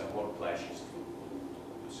time, some more clashes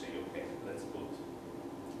to say, okay,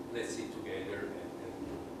 let's sit together and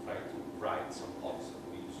try to write some policy for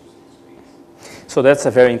the use of the space. So that's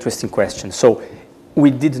a very interesting question. So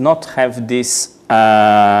we did not have this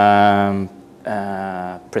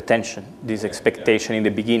pretension, this expectation in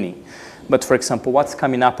the beginning. But for example, what's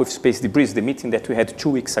coming up with space debris, the meeting that we had 2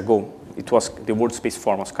 weeks ago, it was the World Space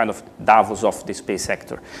Forum, was kind of Davos of the space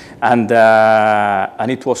sector. And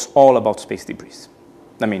it was all about space debris.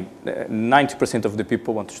 I mean, 90% of the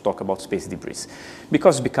people want to talk about space debris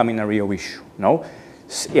because it's becoming a real issue, no?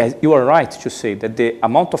 Yeah, you are right to say that the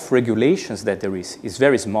amount of regulations that there is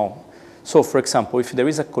very small. So for example, if there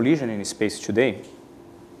is a collision in space today,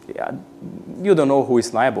 you don't know who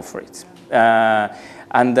is liable for it.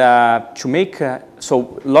 To make,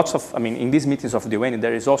 so lots of, I mean, in these meetings of the UN,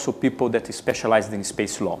 there is also people that is specialized in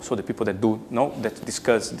space law. So the people that that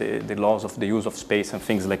discuss the laws of the use of space and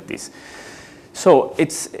things like this. So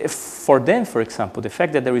it's, for them, for example, the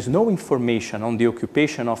fact that there is no information on the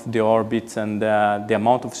occupation of the orbit and the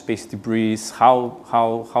amount of space debris,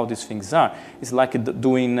 how these things are, is like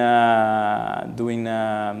doing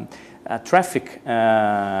traffic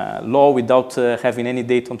law without having any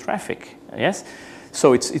data on traffic, yes?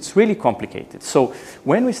 So it's really complicated. So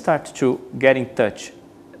when we start to get in touch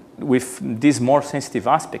with these more sensitive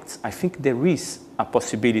aspects, I think there is a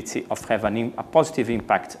possibility of having a positive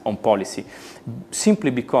impact on policy,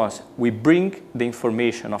 simply because we bring the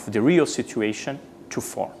information of the real situation to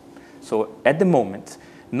fore. So at the moment,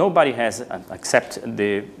 nobody has, except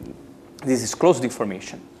the this is closed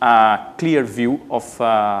information, a clear view of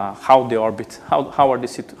how the orbit, how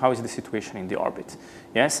is the situation in the orbit,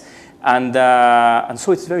 yes? And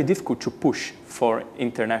so it's very difficult to push for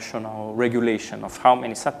international regulation of how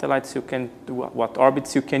many satellites you can do, what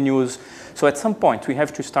orbits you can use. So at some point, we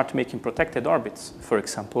have to start making protected orbits, for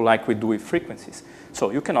example, like we do with frequencies.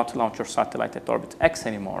 So you cannot launch your satellite at orbit X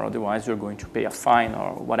anymore, otherwise you're going to pay a fine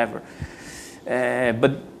or whatever.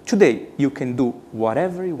 But today, you can do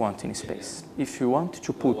whatever you want in space. If you want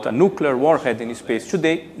to put a nuclear warhead in space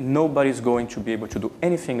today, nobody's going to be able to do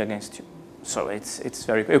anything against you. So it's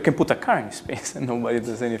very, you can put a car in space and nobody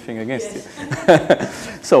does anything against you.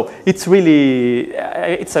 So it's really,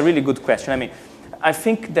 it's a really good question. I mean, I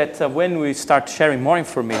think that when we start sharing more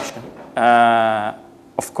information,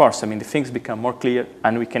 of course, I mean, the things become more clear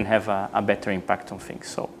and we can have a better impact on things.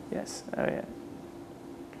 So yes,